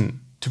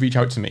reason to reach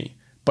out to me,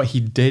 but he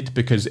did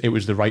because it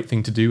was the right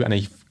thing to do, and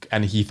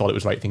he thought it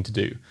was the right thing to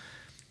do.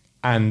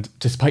 And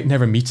despite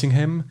never meeting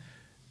him,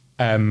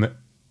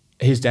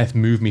 his death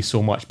moved me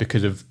so much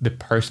because of the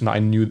person that I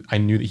knew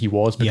that he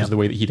was, because of the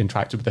way that he'd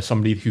interacted with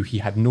somebody who he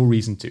had no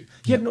reason to.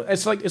 He had no.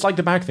 It's like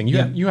the bag thing.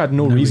 You had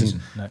no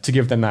reason to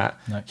give them that.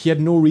 No. He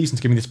had no reason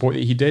to give me the support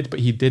that he did,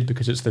 but he did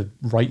because it's the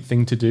right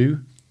thing to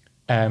do,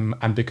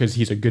 and because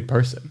he's a good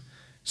person.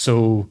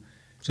 So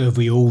if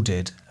we all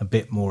did a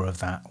bit more of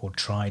that, or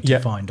tried to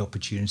find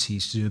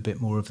opportunities to do a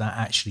bit more of that,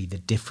 actually the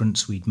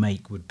difference we'd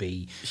make would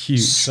be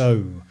huge.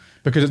 So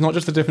because it's not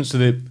just the difference to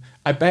the.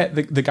 I bet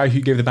the guy who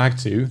gave the bag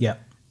to.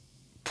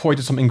 Probably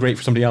did something great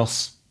for somebody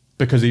else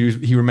because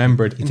he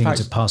remembered. You think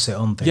it's a pass it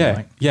on thing,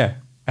 right? Yeah.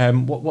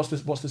 What's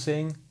the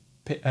saying?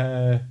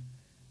 I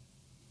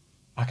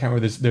can't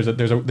remember.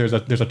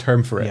 There's a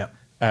term for it.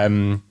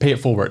 Yeah. Pay it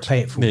forward. Pay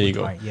it forward. There you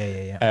go. Right.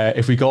 Yeah.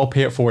 If we go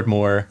pay it forward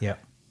more,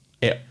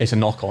 it's a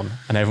knock on,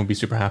 and everyone will be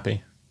super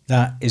happy.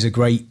 That is a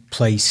great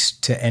place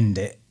to end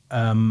it.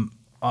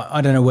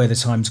 I don't know where the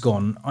time's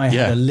gone. I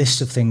had a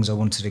list of things I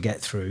wanted to get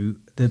through.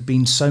 There've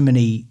been so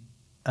many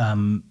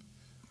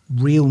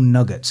real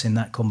nuggets in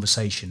that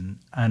conversation,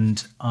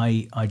 and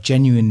I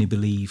genuinely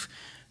believe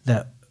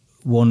that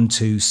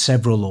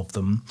several of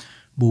them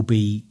will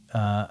be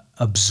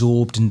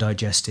absorbed and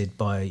digested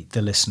by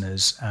the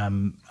listeners,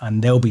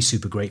 and they'll be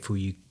super grateful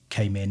you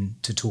came in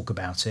to talk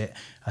about it.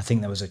 I think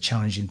that was a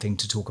challenging thing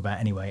to talk about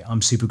anyway.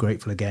 I'm super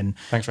grateful again.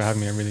 Thanks for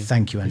having me.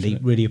 Thank you, Andy.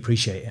 Really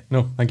appreciate it.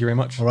 No, thank you very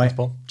much. All right. Thanks,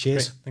 Paul.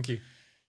 Cheers. Great. Thank you.